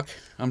love The Rock,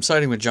 I'm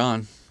siding with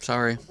John.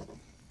 Sorry.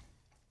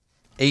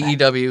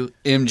 AEW,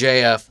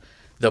 MJF,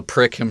 the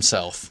prick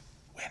himself.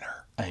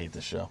 Winner. I hate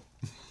this show.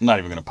 I'm not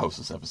even gonna post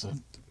this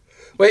episode.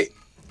 Wait.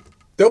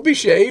 Don't be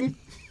Shane.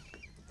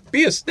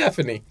 Be a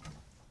Stephanie.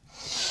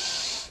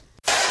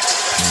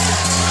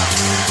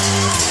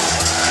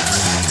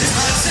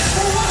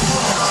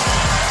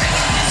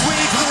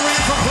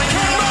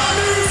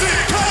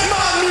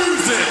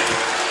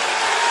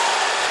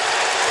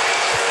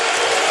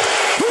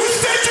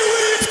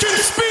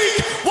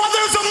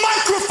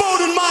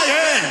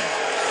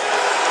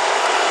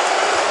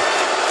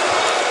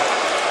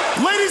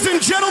 Ladies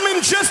and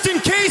gentlemen, just in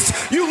case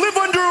you live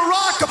under a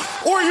rock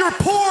or you're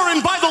poor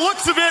and by the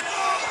looks of it,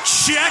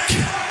 check.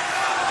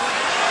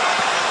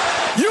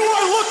 You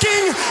are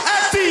looking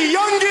at the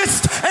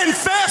youngest and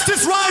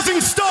fastest rising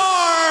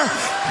star.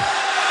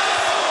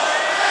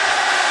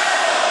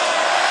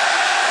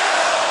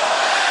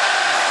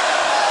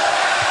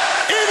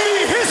 In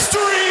the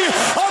history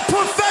of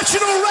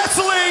professional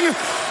wrestling,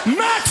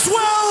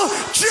 Maxwell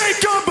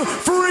Jacob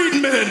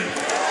Friedman.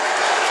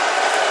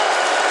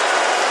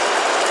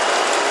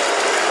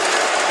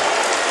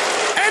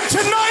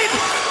 Tonight,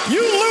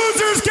 you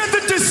losers get the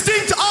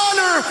distinct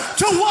honor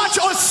to watch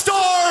a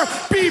star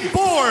be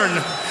born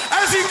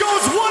as he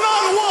goes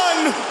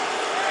one-on-one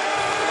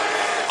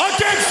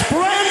against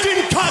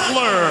Brandon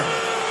Cutler.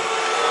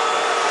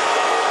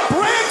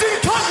 Brandon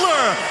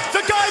Cutler,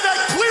 the guy that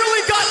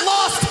clearly got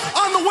lost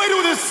on the way to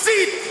the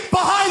seat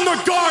behind the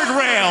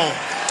guardrail.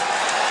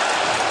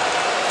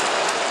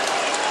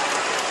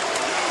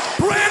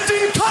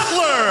 Brandon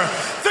Cutler,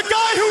 the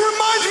guy who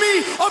reminds me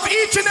of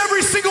each and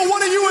every single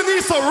one of you in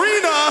this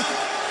arena,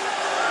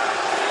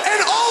 and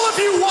all of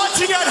you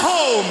watching at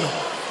home,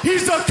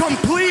 he's a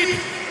complete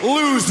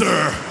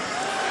loser.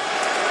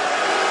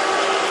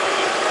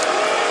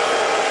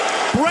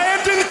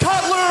 Brandon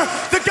Cutler,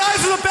 the guy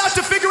who's about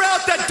to figure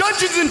out that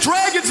Dungeons and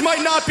Dragons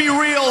might not be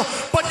real,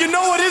 but you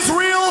know what is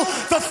real?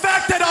 The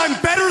fact that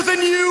I'm better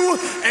than you,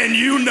 and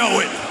you know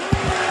it.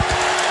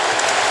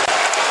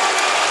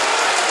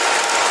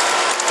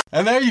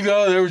 And there you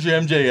go. There was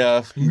your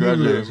MJF.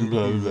 Congratulations.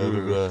 Blah, blah,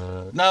 blah,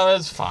 blah. No,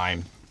 that's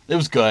fine. It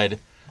was good.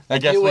 I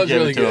guess It we was gave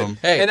really it to good. him.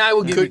 Hey, And I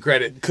will give you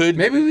credit.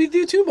 Maybe we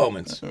do 2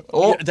 moments. That's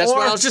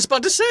what I was just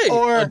about to say.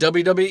 or- A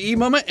WWE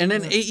moment and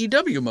an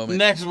AEW moment.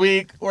 Next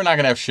week, we're not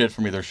going to have shit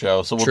from either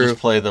show, so we'll True. just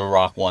play the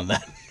Rock one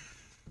then.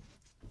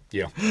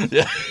 Yeah.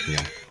 Yeah.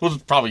 We'll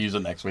just probably use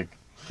it next week.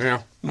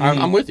 Yeah.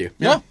 I'm with you.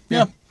 Yeah.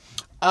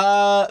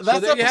 That's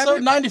there you have episode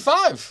it.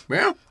 95.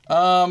 Yeah.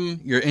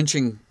 You're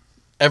inching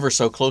ever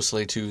so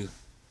closely to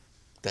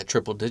that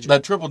triple digit.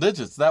 That triple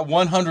digits, that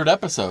 100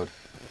 episode.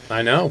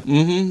 I know.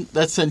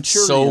 That's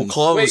Centurions. so Wait,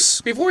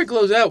 close. before we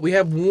close out, we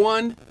have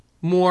one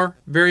more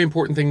very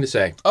important thing to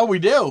say. Oh, we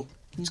do.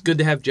 It's good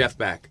to have Jeff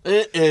back.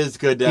 It is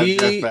good to have He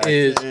Jeff back.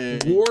 is Hey.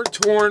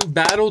 war-torn,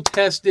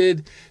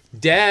 battle-tested,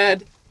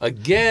 dad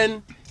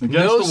again,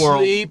 no the world.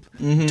 sleep.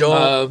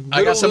 Don't.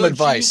 I got some little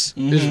advice.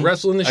 Lucci is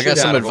wrestling the I shit got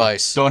some out of him.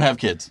 advice. Don't have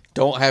kids.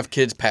 Don't have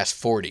kids past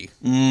 40.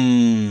 I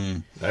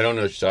don't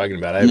know what you're talking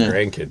about. I have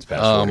grandkids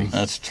past 40.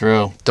 That's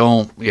true.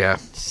 Don't. Yeah.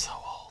 So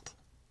old.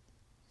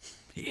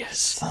 He is.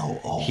 So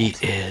old. He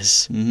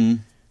is.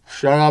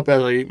 Shut up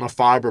as I eat my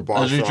fiber bar.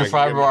 I'll eat your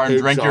fiber bar and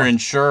drink your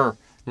Ensure.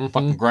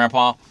 Fucking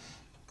grandpa.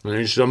 And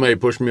then somebody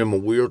pushed me in my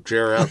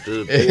wheelchair out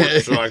to the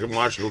porch so I can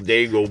watch the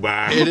day go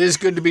by. It is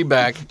good to be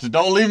back. Just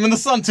don't leave him in the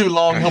sun too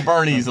long. He'll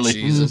burn easily.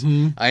 Jesus.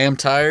 I am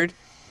tired.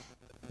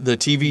 The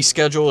TV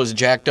schedule is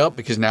jacked up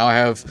because now I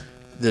have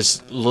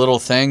this little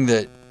thing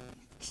that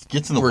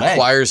Gets in the way.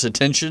 requires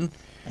attention.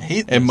 I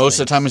hate And those most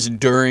of the things. time it's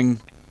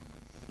during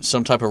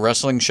some type of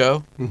wrestling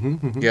show.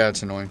 Yeah,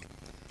 it's annoying.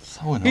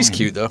 So annoying. He's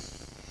cute, though.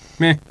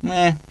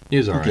 Meh. He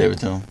was all Gave right. it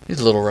to him. He's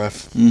a little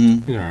rough. He's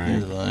all He right.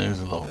 was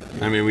a little.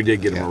 I mean, we did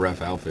get him a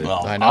ref outfit.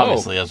 Well, I know.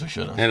 obviously, as we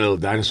should have. And a little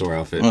dinosaur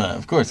outfit.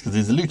 Of course, because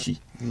he's a Lucci.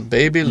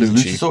 Baby He's a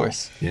Lucci.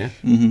 Luchasaurus.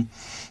 Yeah.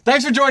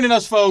 Thanks for joining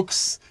us,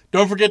 folks.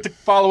 Don't forget to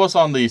follow us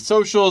on the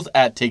socials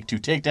at Take-Two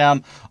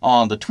Takedown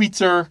on the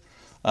Tweetser.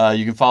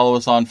 You can follow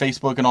us on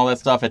Facebook and all that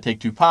stuff at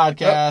Take-Two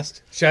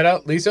Podcast. Shout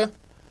out, Lisa.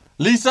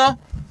 Lisa,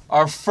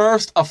 our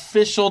first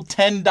official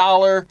 $10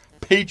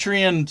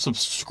 Patreon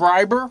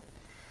subscriber.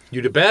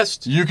 You the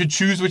best. You could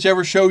choose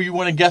whichever show you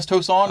want to guest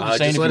host on.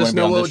 Just if let you us wanna be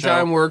know on what this show.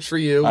 time works for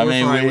you. I We're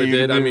mean, fine with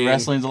it. I mean,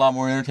 wrestling's a lot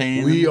more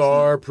entertaining. we than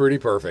are pretty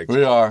perfect.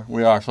 We are,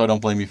 so I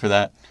don't blame you for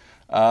that.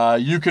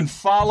 You can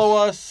follow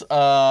us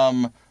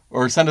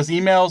or send us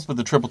emails with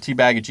the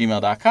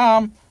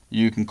tripletbag@gmail.com.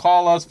 You can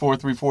call us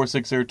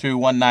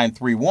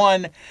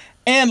 434-602-1931.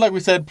 And like we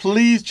said,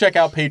 please check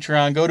out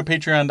Patreon. Go to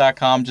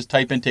patreon.com. Just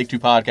type in Take Two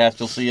Podcast.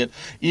 You'll see it.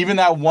 Even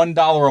that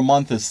 $1 a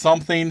month is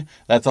something.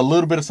 That's a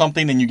little bit of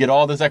something, and you get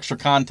all this extra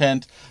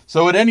content.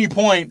 So at any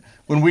point,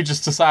 when we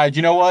just decide,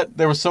 you know what,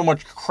 there was so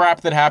much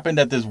crap that happened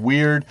at this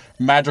weird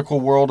magical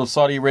world of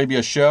Saudi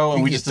Arabia show,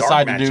 and we just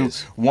decide to do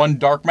one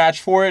dark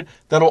match for it,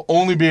 that'll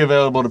only be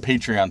available to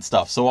Patreon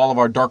stuff. So all of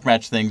our dark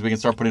match things we can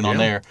start putting on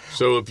there.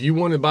 So if you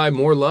want to buy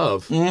more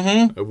love,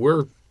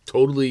 we're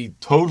totally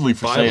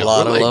for viable. sale. A lot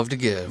of We're like- love to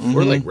give.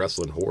 We're like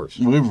wrestling horse,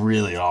 We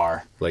really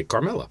are. like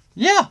Carmella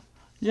Yeah.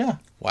 Wow.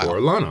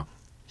 or Lana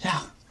Yeah.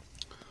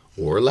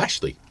 or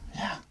Lashley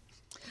Yeah.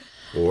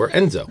 or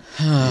Enzo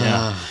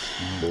Yeah.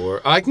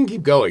 or I can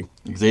keep going.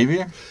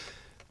 Xavier?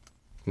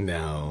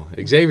 No,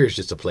 Xavier's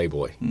just a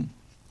playboy.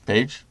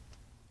 Paige?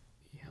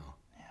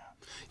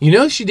 You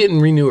know she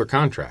didn't renew her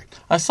contract.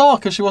 I saw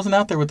because she wasn't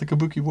out there with the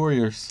Kabuki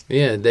Warriors.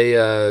 Yeah, they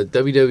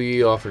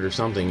WWE offered her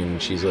something,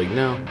 and she's like,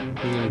 "No, I'm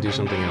gonna do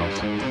something else."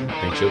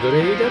 Think she'll go to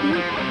AEW?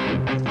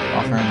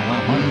 Offering a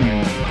lot of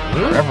money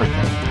for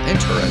everything.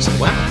 Interesting.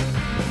 Wow.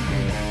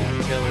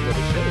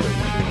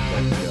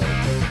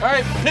 All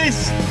right,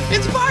 peace.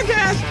 It's a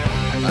podcast.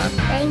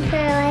 Thanks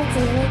for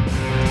listening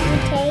to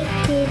Take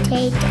Two.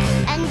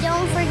 And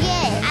don't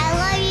forget, I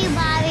love you,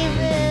 Bobby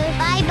Roode.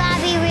 Bye,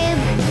 Bobby Roode.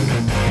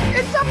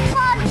 It's a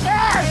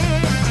podcast!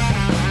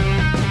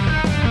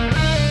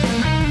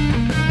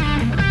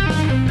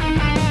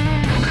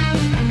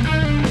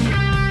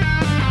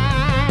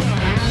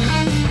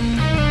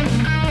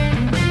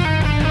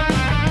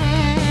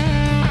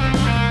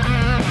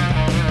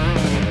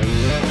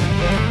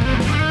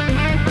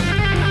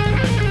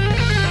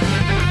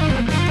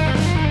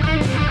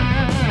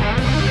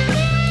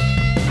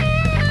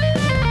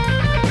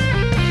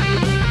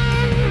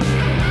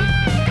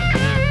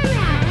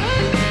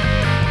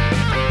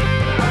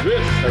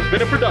 This has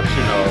been a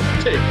production of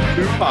Take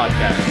Two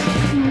Podcasts.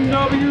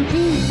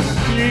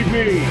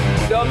 WTTP.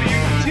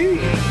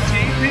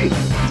 WTTP.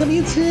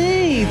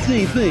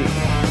 WTTP.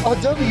 Oh,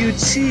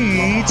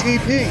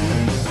 WTTP.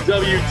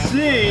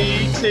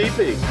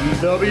 WTTP.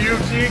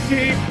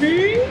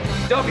 WTTP.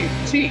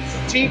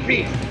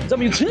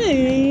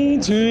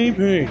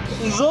 WTTP.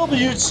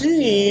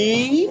 WTTP.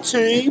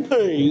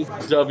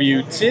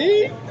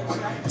 WTTP.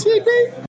 WTTP.